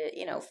is,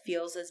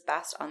 feels is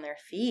best on their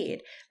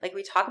feed. Like,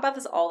 we talk about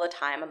this all the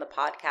time on the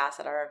podcast,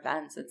 at our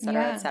events, et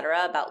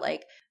cetera, about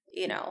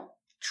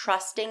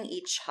trusting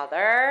each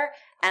other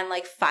and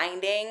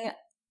finding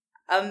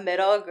a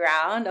middle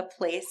ground, a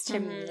place to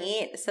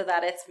meet so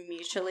that it's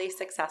mutually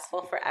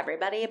successful for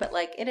everybody. But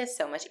it is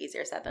so much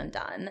easier said than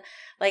done.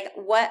 I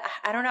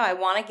don't know. I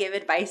want to give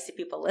advice to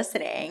people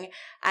listening.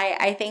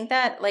 I think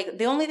that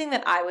the only thing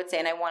that I would say,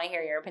 and I want to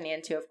hear your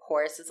opinion too, of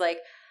course, is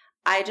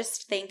I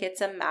just think it's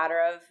a matter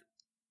of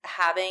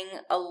having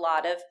a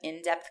lot of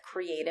in-depth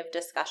creative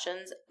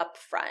discussions up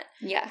front.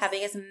 Yes.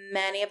 Having as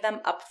many of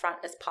them up front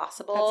as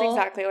possible. That's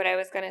exactly what I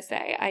was going to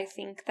say. I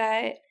think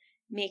that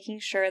making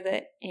sure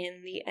that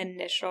in the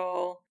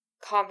initial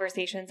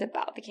conversations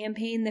about the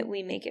campaign that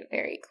we make it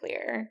very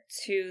clear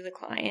to the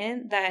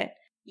client that,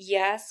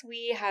 yes,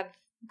 we have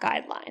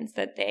guidelines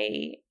that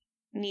they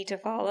need to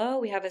follow.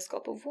 We have a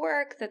scope of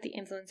work that the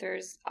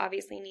influencers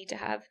obviously need to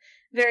have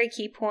very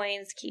key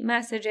points, key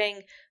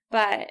messaging.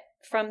 But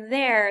from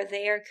there,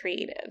 they are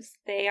creatives.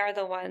 They are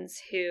the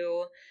ones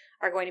who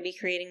are going to be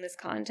creating this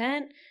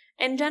content.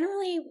 And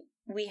generally,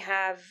 we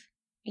have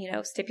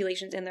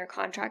stipulations in their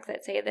contract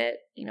that say that,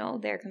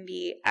 there can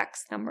be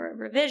X number of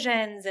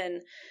revisions,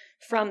 and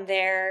from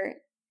there,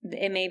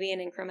 it may be an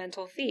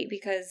incremental fee,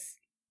 because,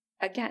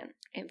 again,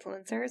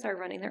 influencers are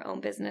running their own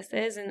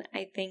businesses, and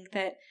I think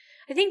that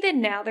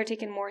now they're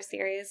taken more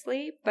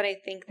seriously, but I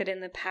think that in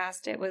the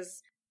past it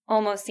was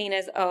almost seen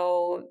as,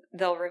 oh,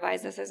 they'll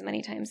revise this as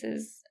many times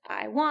as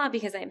I want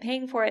because I'm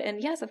paying for it.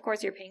 And yes, of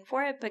course you're paying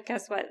for it, but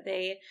guess what?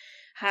 They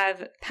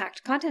have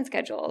packed content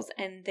schedules,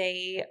 and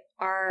they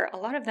are, a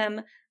lot of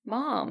them,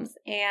 moms,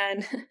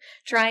 and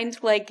trying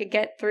to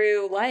get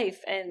through life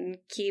and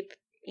keep,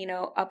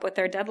 up with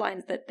their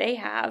deadlines that they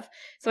have.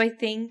 So I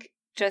think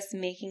just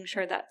making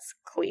sure that's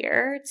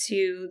clear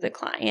to the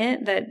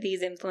client that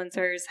these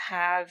influencers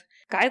have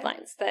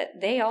guidelines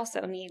that they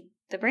also need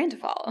the brand to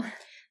follow.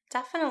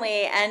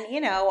 Definitely. And,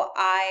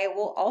 I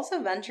will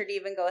also venture to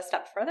even go a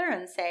step further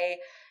and say,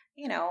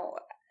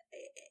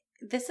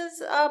 this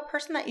is a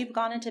person that you've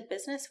gone into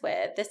business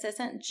with. This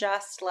isn't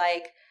just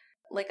like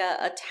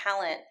a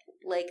talent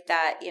like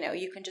that,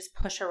 you can just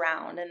push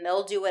around and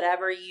they'll do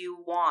whatever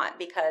you want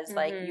because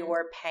like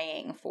you're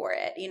paying for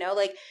it.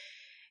 Like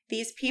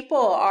these people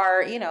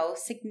are,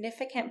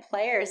 significant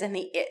players, and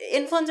the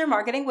influencer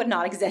marketing would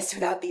not exist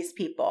without these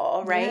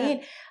people,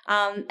 right?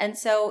 Yeah. And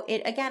so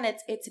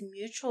it's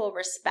mutual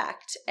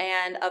respect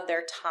and of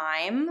their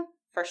time,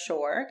 for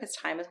sure, because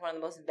time is one of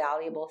the most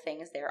valuable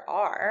things there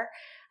are.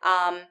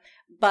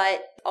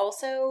 But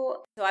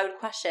also, so I would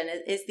question,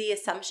 is the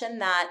assumption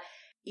that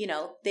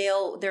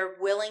they're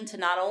willing to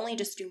not only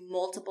just do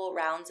multiple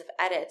rounds of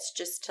edits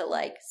just to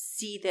like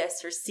see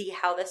this or see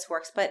how this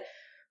works, but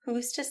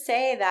who's to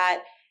say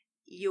that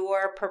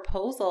your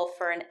proposal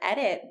for an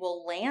edit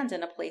will land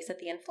in a place that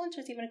the influencer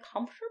is even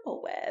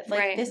comfortable with? Like,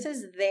 right. This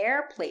is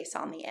their place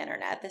on the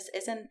internet. This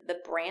isn't the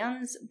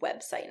brand's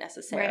website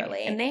necessarily.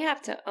 Right. And they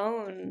have to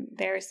own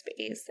their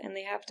space, and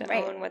they have to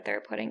right. own what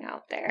they're putting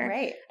out there.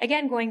 Right.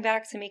 Again, going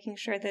back to making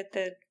sure that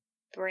the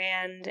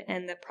brand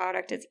and the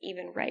product is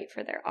even right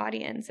for their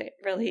audience. It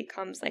really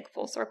comes like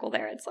full circle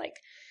there. It's like,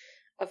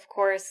 of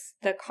course,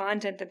 the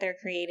content that they're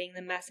creating,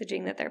 the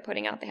messaging that they're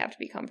putting out, they have to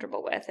be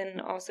comfortable with.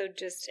 And also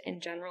just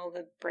in general,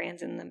 the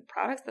brands and the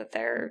products that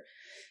they're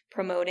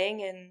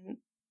promoting and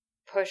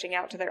pushing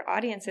out to their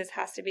audiences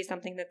has to be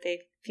something that they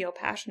feel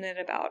passionate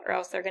about, or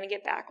else they're going to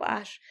get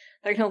backlash.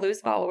 They're going to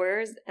lose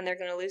followers and they're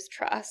going to lose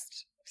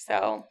trust.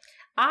 So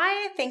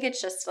I think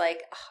it's just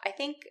like,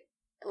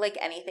 like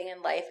anything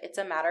in life, it's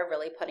a matter of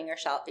really putting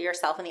yourself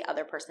in the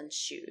other person's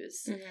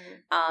shoes,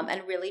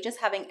 and really just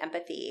having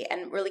empathy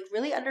and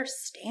really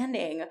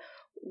understanding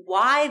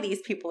why these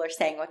people are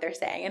saying what they're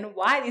saying and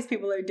why these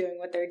people are doing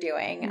what they're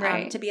doing,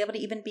 right. To be able to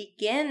even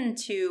begin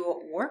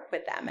to work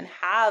with them and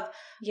have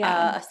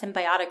a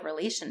symbiotic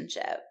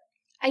relationship.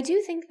 I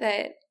do think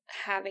that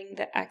having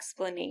the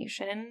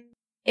explanation,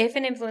 if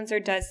an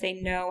influencer does say,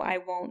 no, I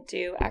won't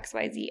do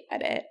XYZ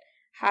edit,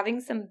 having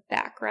some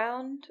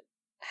background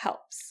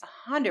helps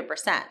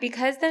 100%,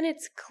 because then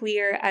it's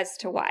clear as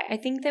to why. I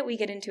think that we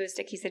get into a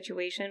sticky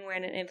situation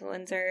when an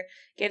influencer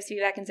gives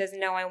feedback and says,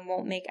 no, I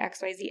won't make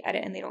XYZ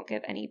edit, and they don't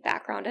give any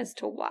background as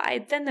to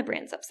why. Then the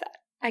brand's upset.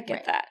 I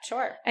get that.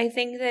 Sure. I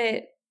think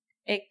that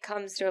it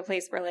comes to a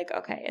place where like,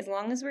 okay, as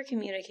long as we're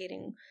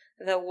communicating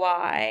the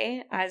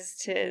why as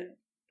to,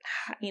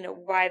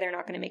 why they're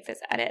not going to make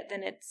this edit,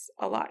 then it's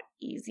a lot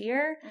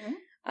easier.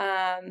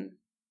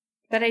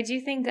 But I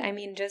do think,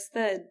 just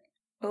the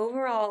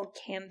overall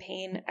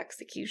campaign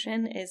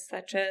execution is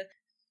such a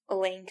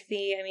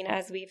lengthy,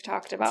 as we've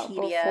talked about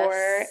tedious.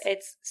 Before,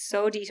 it's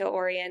so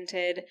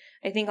detail-oriented.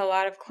 I think a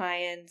lot of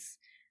clients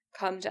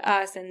come to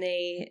us and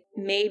they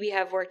maybe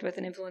have worked with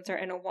an influencer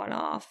in a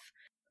one-off,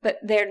 but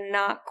they're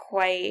not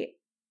quite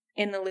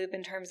in the loop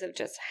in terms of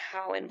just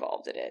how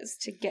involved it is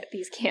to get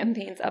these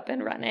campaigns up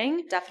and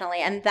running. Definitely.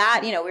 And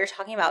that, we were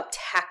talking about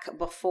tech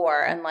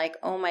before, and like,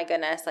 oh my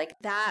goodness, like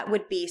that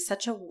would be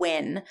such a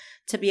win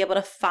to be able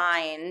to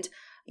find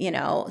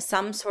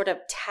some sort of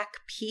tech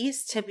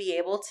piece to be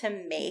able to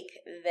make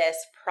this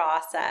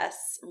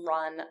process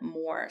run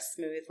more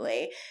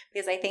smoothly.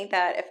 Because I think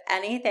that if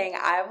anything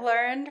I've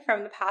learned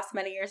from the past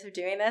many years of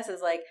doing this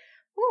is like,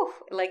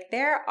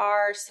 there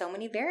are so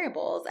many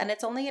variables, and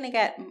it's only going to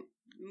get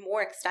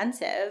more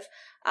extensive.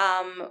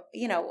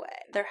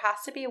 There has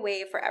to be a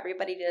way for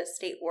everybody to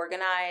stay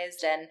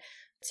organized and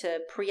to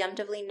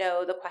preemptively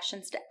know the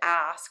questions to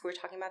ask. We were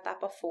talking about that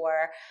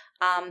before.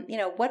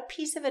 What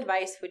piece of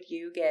advice would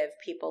you give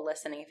people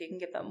listening, if you can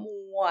give them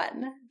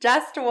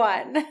just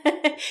one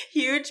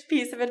huge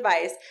piece of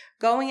advice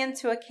going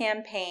into a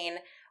campaign?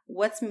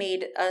 What's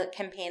made a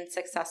campaign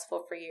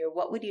successful for you?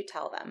 What would you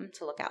tell them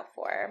to look out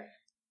for?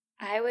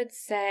 I would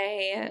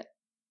say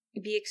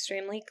be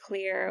extremely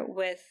clear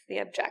with the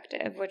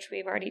objective, which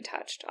we've already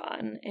touched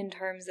on, in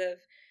terms of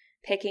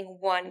picking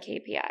one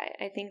KPI.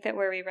 I think that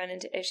where we run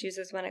into issues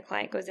is when a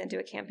client goes into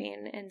a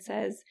campaign and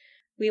says,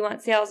 we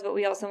want sales, but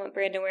we also want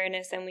brand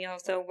awareness, and we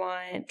also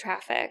want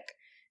traffic.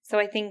 So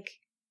I think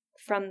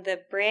from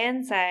the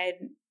brand side,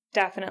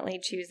 definitely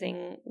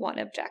choosing one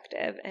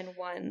objective and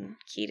one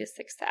key to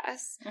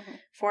success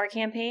for a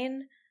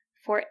campaign.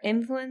 For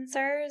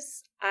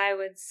influencers, I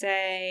would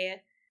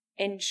say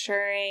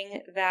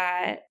ensuring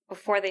that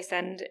before they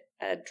send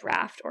a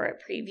draft or a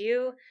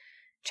preview,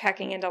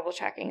 checking and double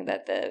checking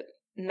that the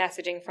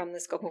messaging from the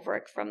scope of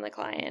work from the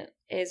client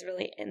is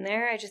really in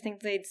there. I just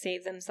think they'd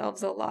save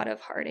themselves a lot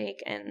of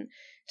heartache and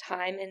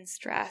time and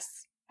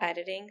stress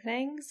editing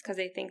things, because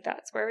I think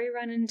that's where we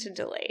run into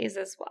delays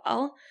as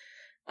well.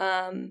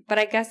 But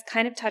I guess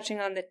kind of touching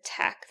on the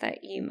tech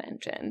that you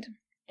mentioned,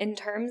 in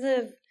terms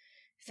of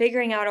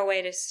figuring out a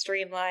way to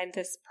streamline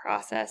this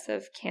process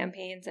of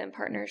campaigns and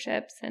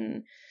partnerships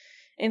and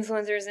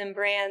influencers and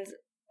brands,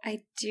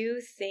 I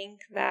do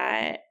think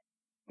that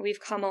we've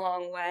come a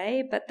long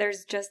way, but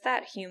there's just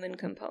that human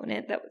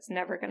component that was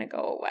never going to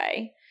go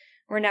away.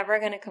 We're never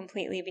going to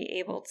completely be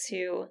able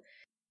to,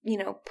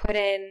 put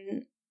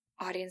in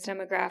audience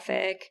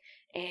demographic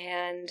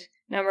and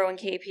number one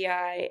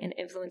KPI and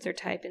influencer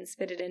type and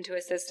spit it into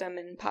a system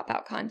and pop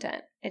out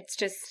content. It's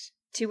just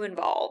too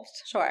involved.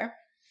 Sure,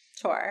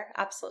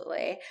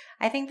 absolutely.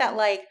 I think that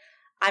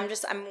I'm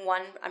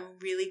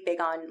really big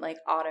on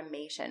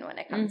automation when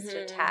it comes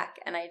to tech,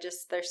 and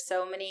there's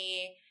so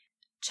many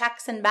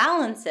checks and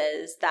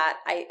balances that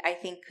I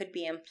think could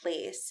be in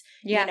place.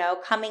 Yeah.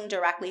 Coming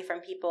directly from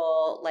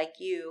people like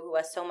you who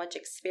has so much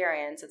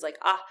experience, it's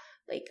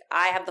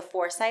I have the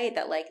foresight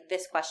that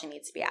this question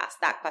needs to be asked,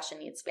 that question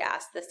needs to be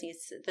asked,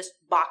 this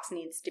box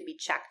needs to be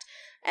checked,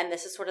 and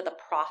this is sort of the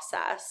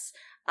process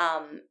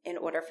in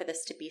order for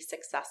this to be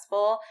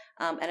successful.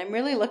 And I'm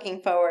really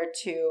looking forward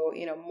to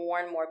more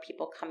and more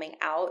people coming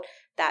out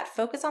that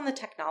focus on the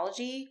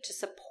technology to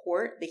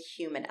support the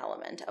human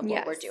element of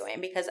what we're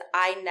doing, because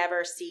I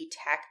never see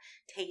tech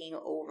taking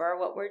over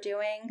what we're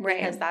doing,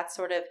 right? Because that's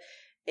sort of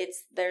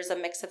there's a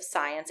mix of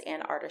science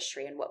and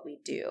artistry in what we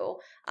do.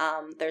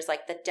 There's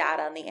the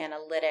data and the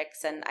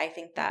analytics, and I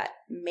think that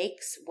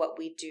makes what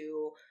we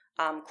do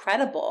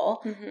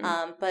credible.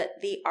 But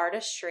the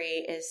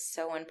artistry is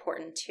so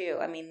important too.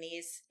 I mean,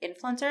 these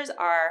influencers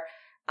are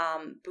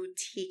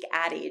boutique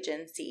ad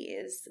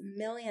agencies,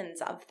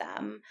 millions of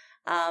them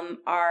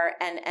are,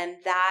 and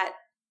that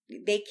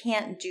they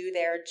can't do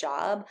their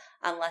job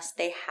unless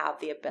they have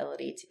the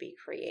ability to be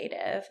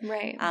creative,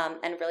 right?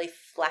 And really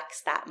flex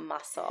that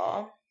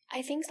muscle.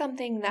 I think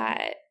something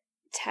that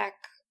tech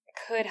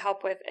could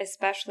help with,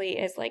 especially,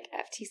 is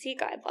FTC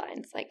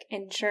guidelines,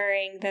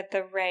 ensuring that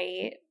the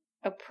right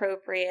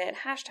appropriate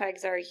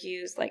hashtags are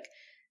used,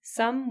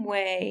 some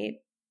way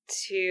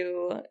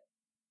to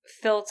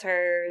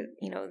filter,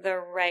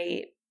 the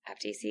right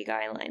FTC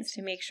guidelines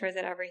to make sure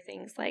that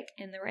everything's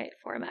in the right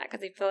format.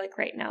 Because I feel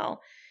right now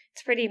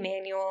it's pretty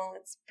manual.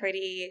 It's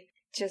pretty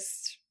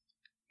just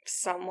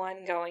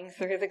someone going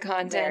through the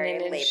content very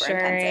and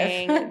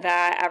ensuring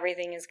that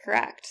everything is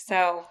correct.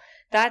 So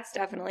that's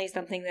definitely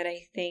something that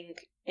I think,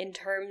 in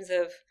terms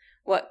of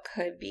what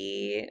could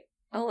be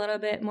a little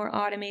bit more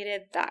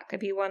automated, that could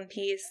be one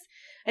piece.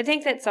 I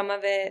think that some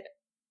of it,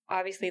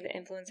 obviously the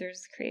influencers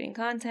creating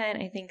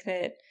content, I think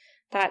that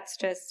that's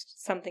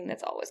just something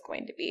that's always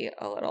going to be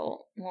a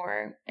little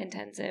more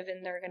intensive,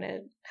 and they're going to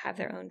have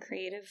their own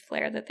creative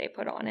flair that they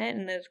put on it,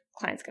 and the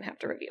client's going to have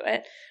to review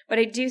it. But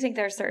I do think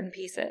there are certain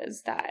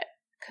pieces that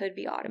could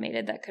be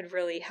automated that could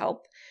really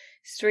help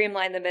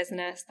streamline the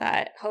business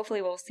that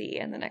hopefully we'll see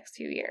in the next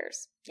few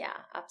years. Yeah,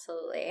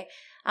 absolutely.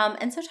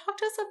 And so talk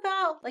to us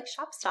about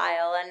shop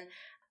style. And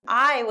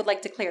I would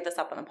like to clear this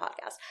up on the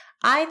podcast.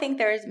 I think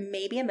there is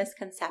maybe a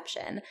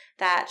misconception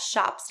that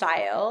shop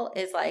style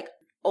is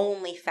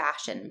only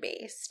fashion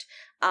based.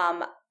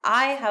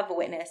 I have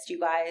witnessed you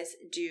guys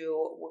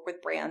do work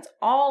with brands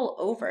all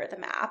over the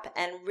map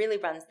and really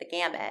runs the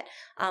gamut.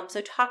 So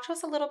talk to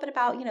us a little bit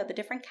about, the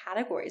different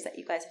categories that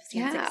you guys have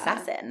seen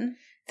success in.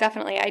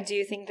 Definitely. I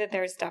do think that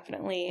there's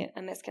definitely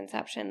a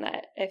misconception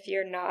that if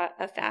you're not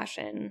a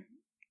fashion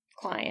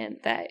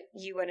client that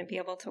you wouldn't be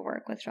able to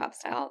work with shop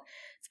style.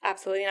 It's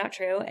absolutely not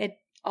true. It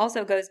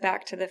also goes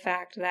back to the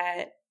fact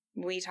that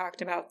we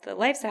talked about the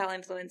lifestyle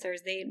influencers.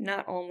 They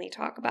not only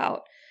talk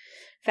about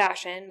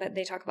fashion, but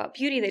they talk about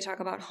beauty, they talk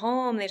about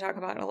home, they talk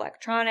about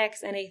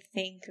electronics. And I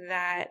think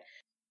that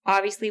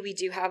obviously we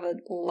do have a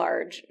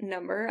large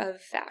number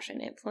of fashion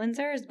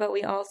influencers, but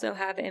we also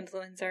have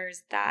influencers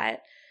that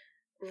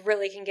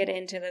really can get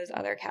into those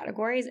other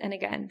categories and,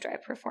 again,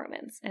 drive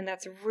performance. And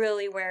that's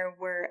really where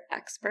we're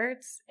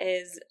experts,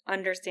 is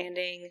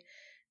understanding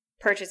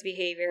purchase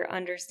behavior,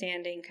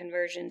 understanding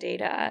conversion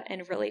data,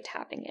 and really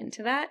tapping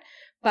into that.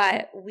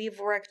 But we've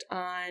worked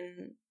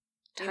on...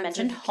 You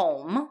mentioned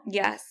home.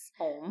 Yes.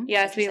 Home.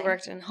 Yes, we've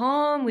worked in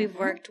home. We've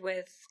worked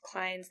with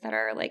clients that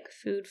are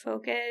food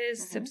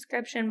focused,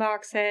 subscription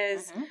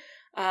boxes,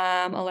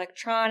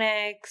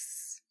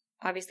 electronics,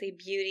 obviously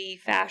beauty,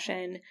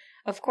 fashion.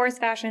 Of course,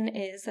 fashion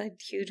is a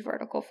huge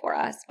vertical for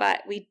us,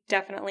 but we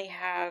definitely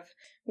have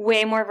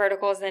way more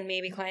verticals than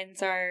maybe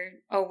clients are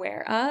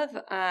aware of.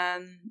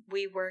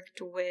 We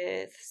worked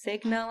with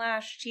Sigma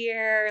last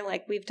year.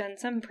 We've done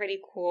some pretty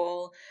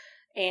cool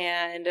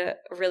and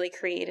really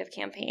creative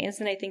campaigns.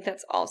 And I think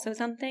that's also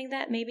something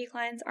that maybe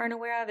clients aren't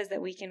aware of, is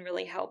that we can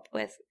really help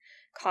with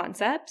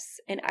concepts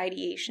and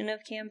ideation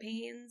of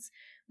campaigns.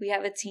 We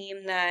have a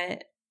team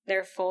that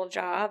their full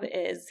job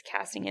is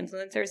casting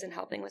influencers and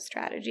helping with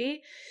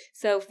strategy.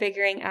 So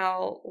figuring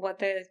out what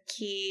the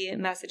key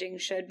messaging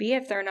should be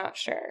if they're not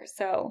sure.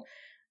 So,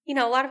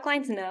 a lot of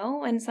clients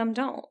know and some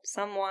don't.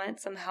 Some want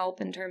some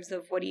help in terms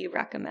of, what do you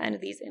recommend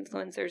these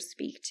influencers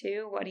speak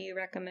to? What do you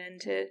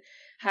recommend to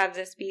have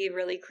this be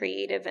really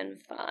creative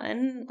and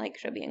fun?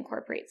 Should we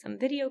incorporate some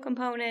video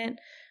component?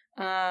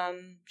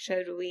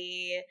 Should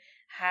we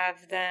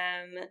have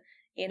them,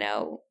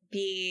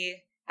 be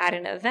at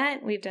an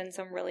event. We've done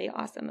some really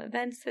awesome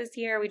events this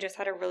year. We just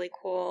had a really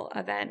cool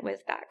event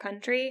with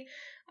Backcountry,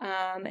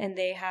 and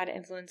they had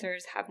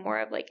influencers have more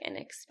of like an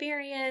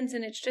experience,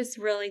 and it's just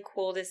really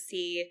cool to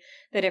see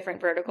the different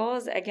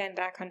verticals. Again,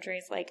 Backcountry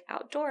is like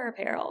outdoor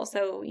apparel,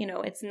 so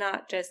it's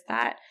not just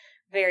that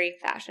very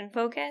fashion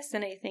focused,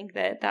 and I think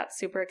that that's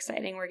super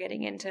exciting. We're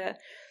getting into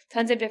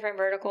tons of different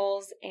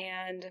verticals,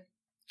 and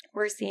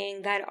we're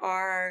seeing that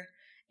our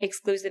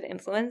exclusive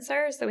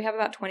influencers, so we have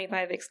about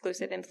 25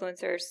 exclusive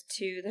influencers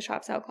to the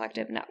Shop Style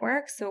Collective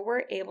network, so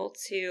we're able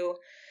to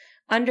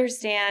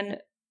understand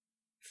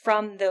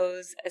from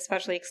those,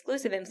 especially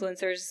exclusive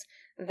influencers,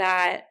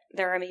 that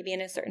they're maybe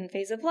in a certain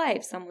phase of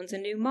life. Someone's a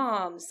new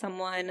mom,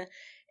 someone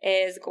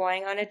is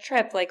going on a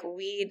trip. Like,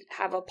 we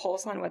have a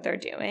pulse on what they're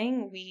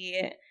doing.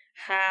 We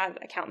have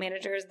account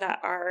managers that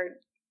are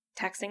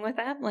texting with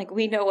them. Like,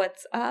 we know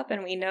what's up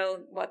and we know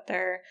what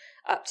they're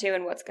up to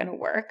and what's going to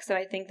work. So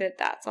I think that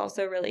that's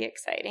also really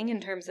exciting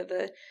in terms of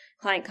the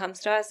client comes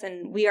to us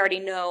and we already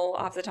know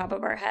off the top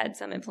of our head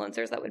some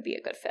influencers that would be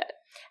a good fit.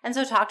 And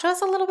so talk to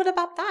us a little bit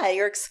about that.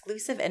 Your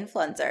exclusive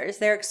influencers,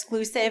 they're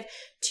exclusive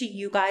to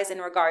you guys in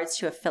regards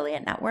to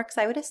affiliate networks,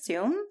 I would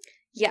assume.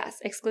 Yes,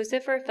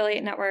 exclusive for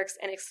affiliate networks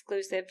and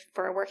exclusive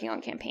for working on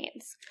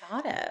campaigns.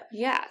 Got it.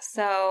 Yeah,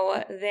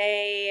 so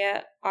they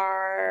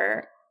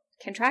are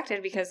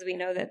contracted because we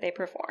know that they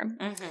perform.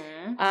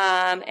 Mm-hmm.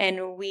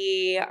 And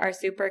we are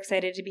super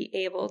excited to be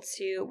able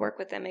to work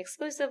with them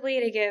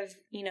exclusively to give,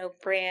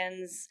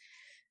 brands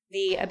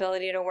the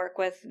ability to work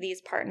with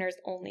these partners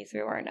only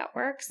through our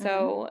network.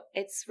 So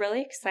it's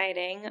really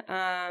exciting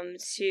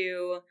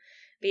to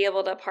be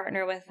able to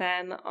partner with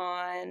them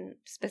on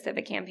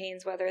specific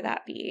campaigns, whether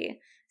that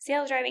be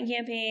sales driving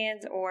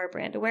campaigns or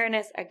brand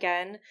awareness.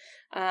 Again,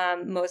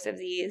 most of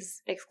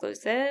these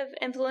exclusive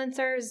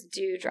influencers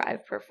do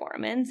drive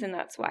performance, and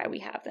that's why we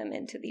have them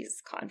into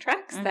these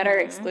contracts that are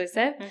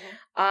exclusive.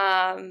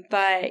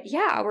 But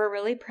yeah, we're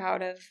really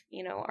proud of,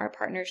 our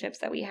partnerships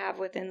that we have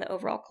within the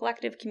overall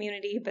collective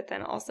community, but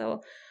then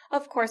also,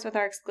 of course, with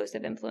our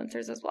exclusive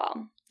influencers as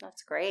well.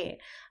 That's great.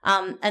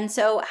 And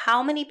so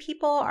how many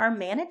people are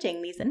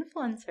managing these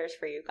influencers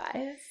for you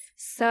guys?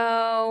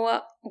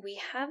 So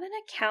we have an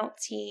account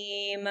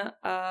team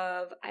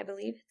of, I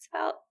believe it's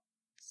about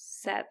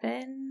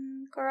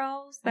 7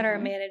 girls that are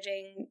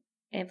managing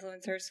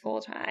influencers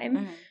full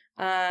time.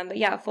 But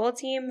yeah, full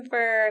team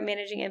for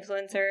managing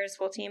influencers,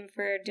 full team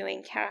for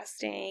doing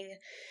casting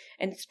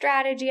and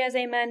strategy, as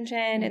I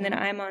mentioned. And then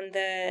I'm on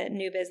the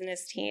new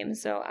business team.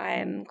 So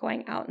I'm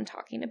going out and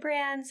talking to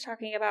brands,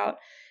 talking about,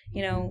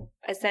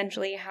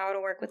 essentially how to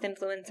work with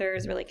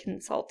influencers, really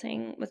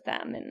consulting with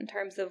them in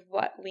terms of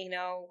what we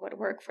know would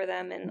work for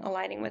them and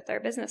aligning with their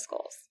business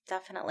goals.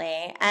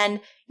 Definitely. And,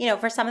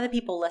 for some of the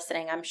people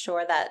listening, I'm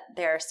sure that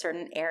there are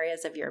certain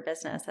areas of your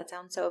business that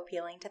sound so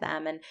appealing to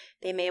them and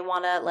they may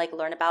want to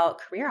learn about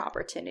career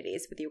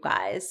opportunities with you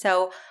guys.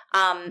 So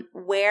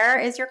where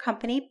is your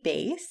company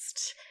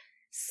based?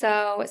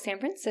 So San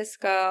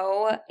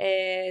Francisco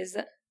is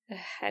the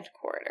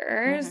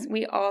headquarters.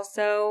 We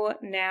also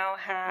now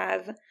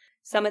have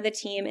some of the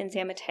team in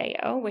San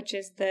Mateo, which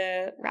is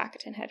the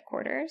Rakuten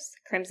headquarters,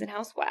 Crimson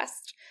House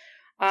West.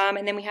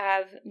 And then we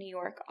have New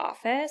York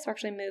office. We're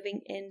actually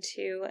moving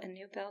into a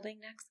new building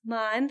next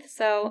month,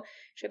 so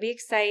should be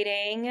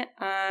exciting.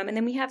 And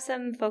then we have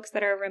some folks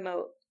that are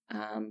remote.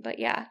 But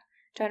yeah,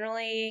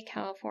 generally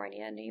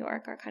California and New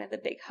York are kind of the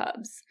big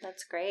hubs.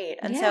 That's great.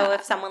 And so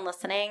if someone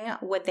listening,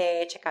 would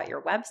they check out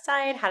your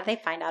website? How do they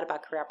find out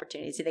about career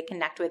opportunities? Do they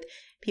connect with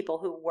people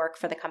who work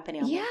for the company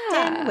on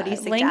LinkedIn? What do you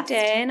suggest?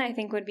 LinkedIn, I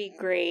think, would be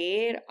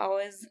great.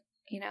 Always,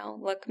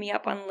 look me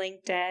up on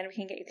LinkedIn. We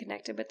can get you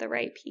connected with the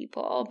right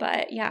people.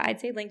 But yeah, I'd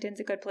say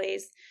LinkedIn's a good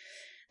place.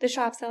 The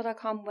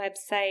shopstyle.com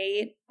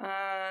website.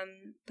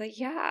 But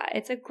yeah,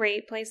 it's a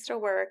great place to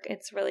work.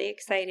 It's really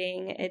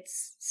exciting.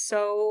 It's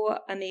so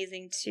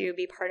amazing to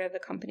be part of a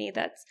company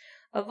that's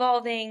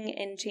evolving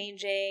and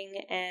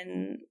changing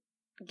and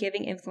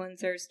giving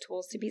influencers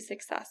tools to be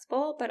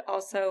successful, but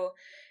also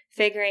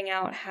figuring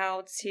out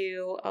how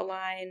to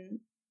align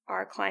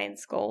our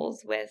clients'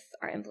 goals with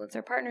our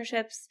influencer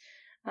partnerships,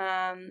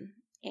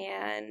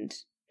 and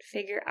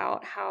figure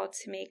out how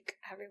to make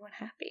everyone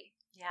happy.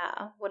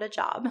 Yeah, what a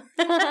job.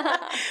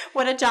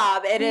 What a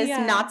job. It is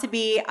not to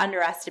be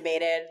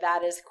underestimated.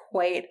 That is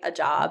quite a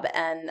job.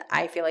 And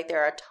I feel like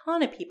there are a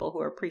ton of people who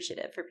are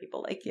appreciative for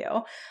people like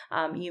you.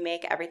 You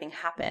make everything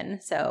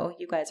happen. So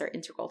you guys are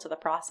integral to the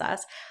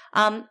process.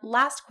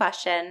 Last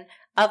question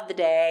of the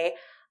day.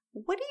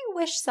 What do you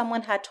wish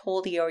someone had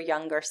told your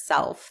younger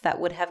self that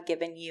would have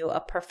given you a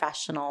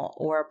professional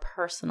or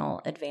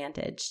personal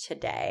advantage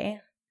today?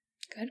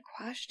 Good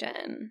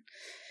question.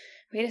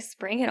 Way to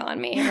spring it on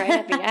me right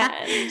at the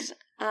end.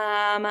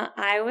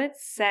 I would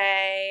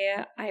say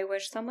I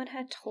wish someone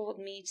had told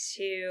me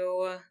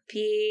to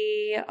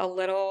be a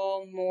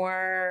little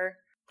more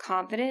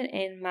confident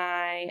in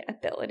my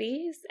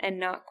abilities and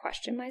not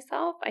question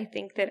myself. I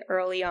think that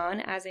early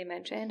on, as I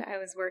mentioned, I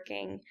was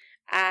working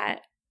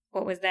at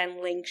what was then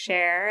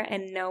LinkShare,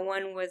 and no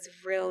one was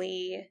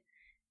really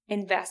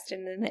invest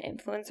in the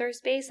influencer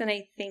space. And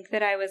I think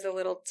that I was a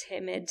little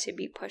timid to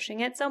be pushing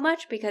it so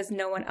much because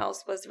no one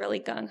else was really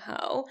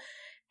gung-ho.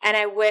 And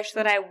I wish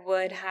that I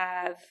would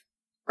have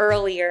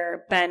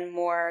earlier been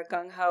more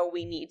gung-ho.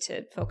 We need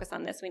to focus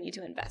on this. We need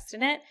to invest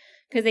in it.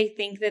 Because I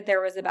think that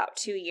there was about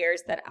 2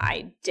 years that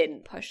I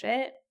didn't push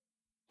it.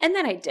 And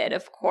then I did,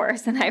 of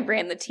course, and I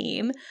ran the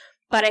team.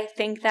 But I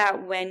think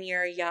that when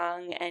you're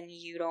young and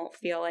you don't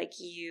feel like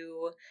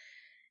you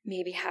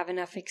maybe have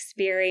enough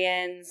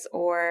experience,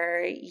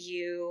 or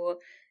you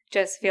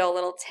just feel a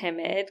little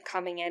timid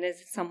coming in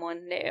as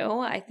someone new,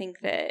 I think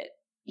that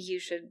you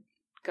should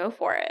go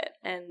for it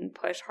and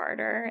push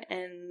harder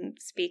and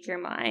speak your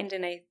mind.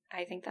 And I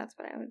think that's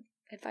what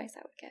advice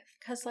I would give.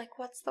 Because, like,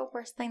 what's the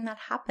worst thing that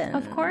happens?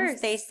 Of course.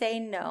 They say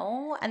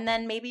no, and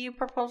then maybe you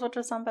propose it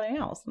to somebody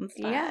else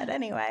instead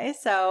anyway.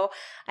 So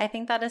I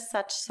think that is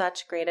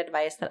such great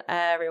advice that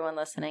everyone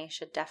listening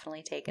should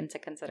definitely take into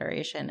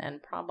consideration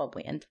and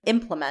probably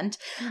implement.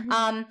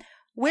 Mm-hmm.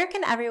 Where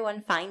can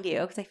everyone find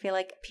you? Because I feel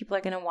like people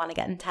are going to want to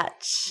get in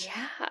touch.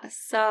 Yeah.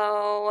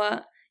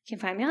 So you can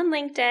find me on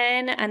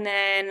LinkedIn, and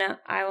then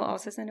I will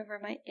also send over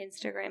my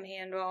Instagram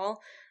handle.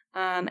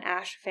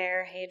 Ash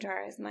Fair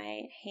Hajjar is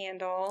my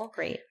handle.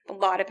 Great. A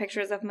lot of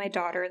pictures of my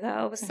daughter,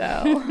 though.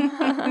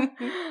 So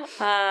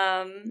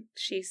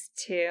she's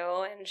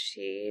 2 and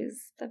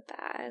she's the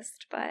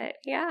best. But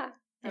yeah,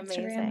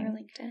 amazing. Instagram or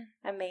LinkedIn.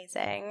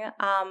 Amazing.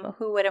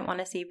 Who wouldn't want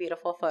to see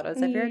beautiful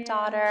photos of your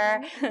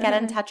daughter?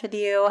 Get in touch with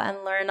you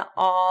and learn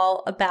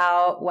all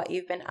about what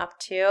you've been up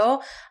to.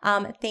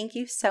 Thank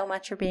you so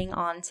much for being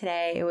on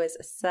today. It was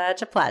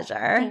such a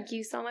pleasure. Thank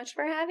you so much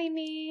for having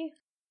me.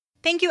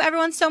 Thank you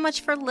everyone so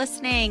much for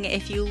listening.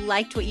 If you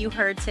liked what you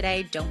heard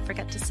today, don't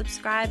forget to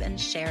subscribe and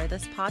share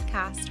this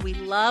podcast. We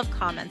love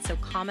comments, so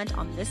comment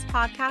on this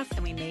podcast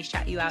and we may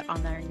shout you out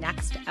on our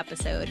next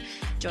episode.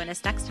 Join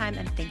us next time,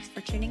 and thanks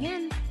for tuning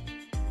in.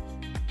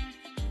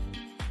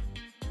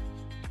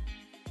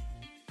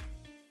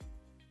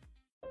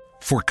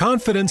 For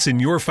confidence in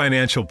your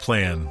financial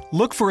plan,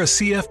 look for a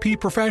CFP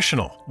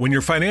professional. When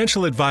your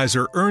financial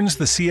advisor earns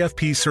the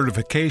CFP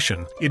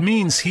certification, it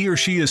means he or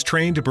she is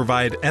trained to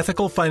provide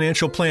ethical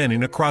financial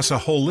planning across a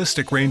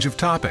holistic range of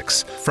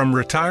topics, from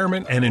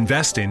retirement and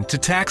investing to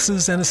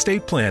taxes and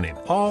estate planning,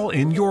 all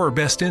in your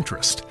best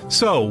interest.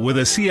 So, with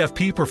a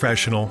CFP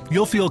professional,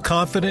 you'll feel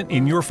confident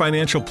in your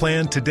financial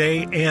plan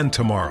today and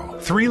tomorrow.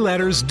 3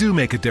 letters do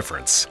make a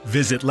difference.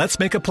 Visit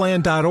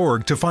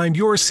letsmakeaplan.org to find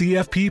your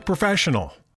CFP professional.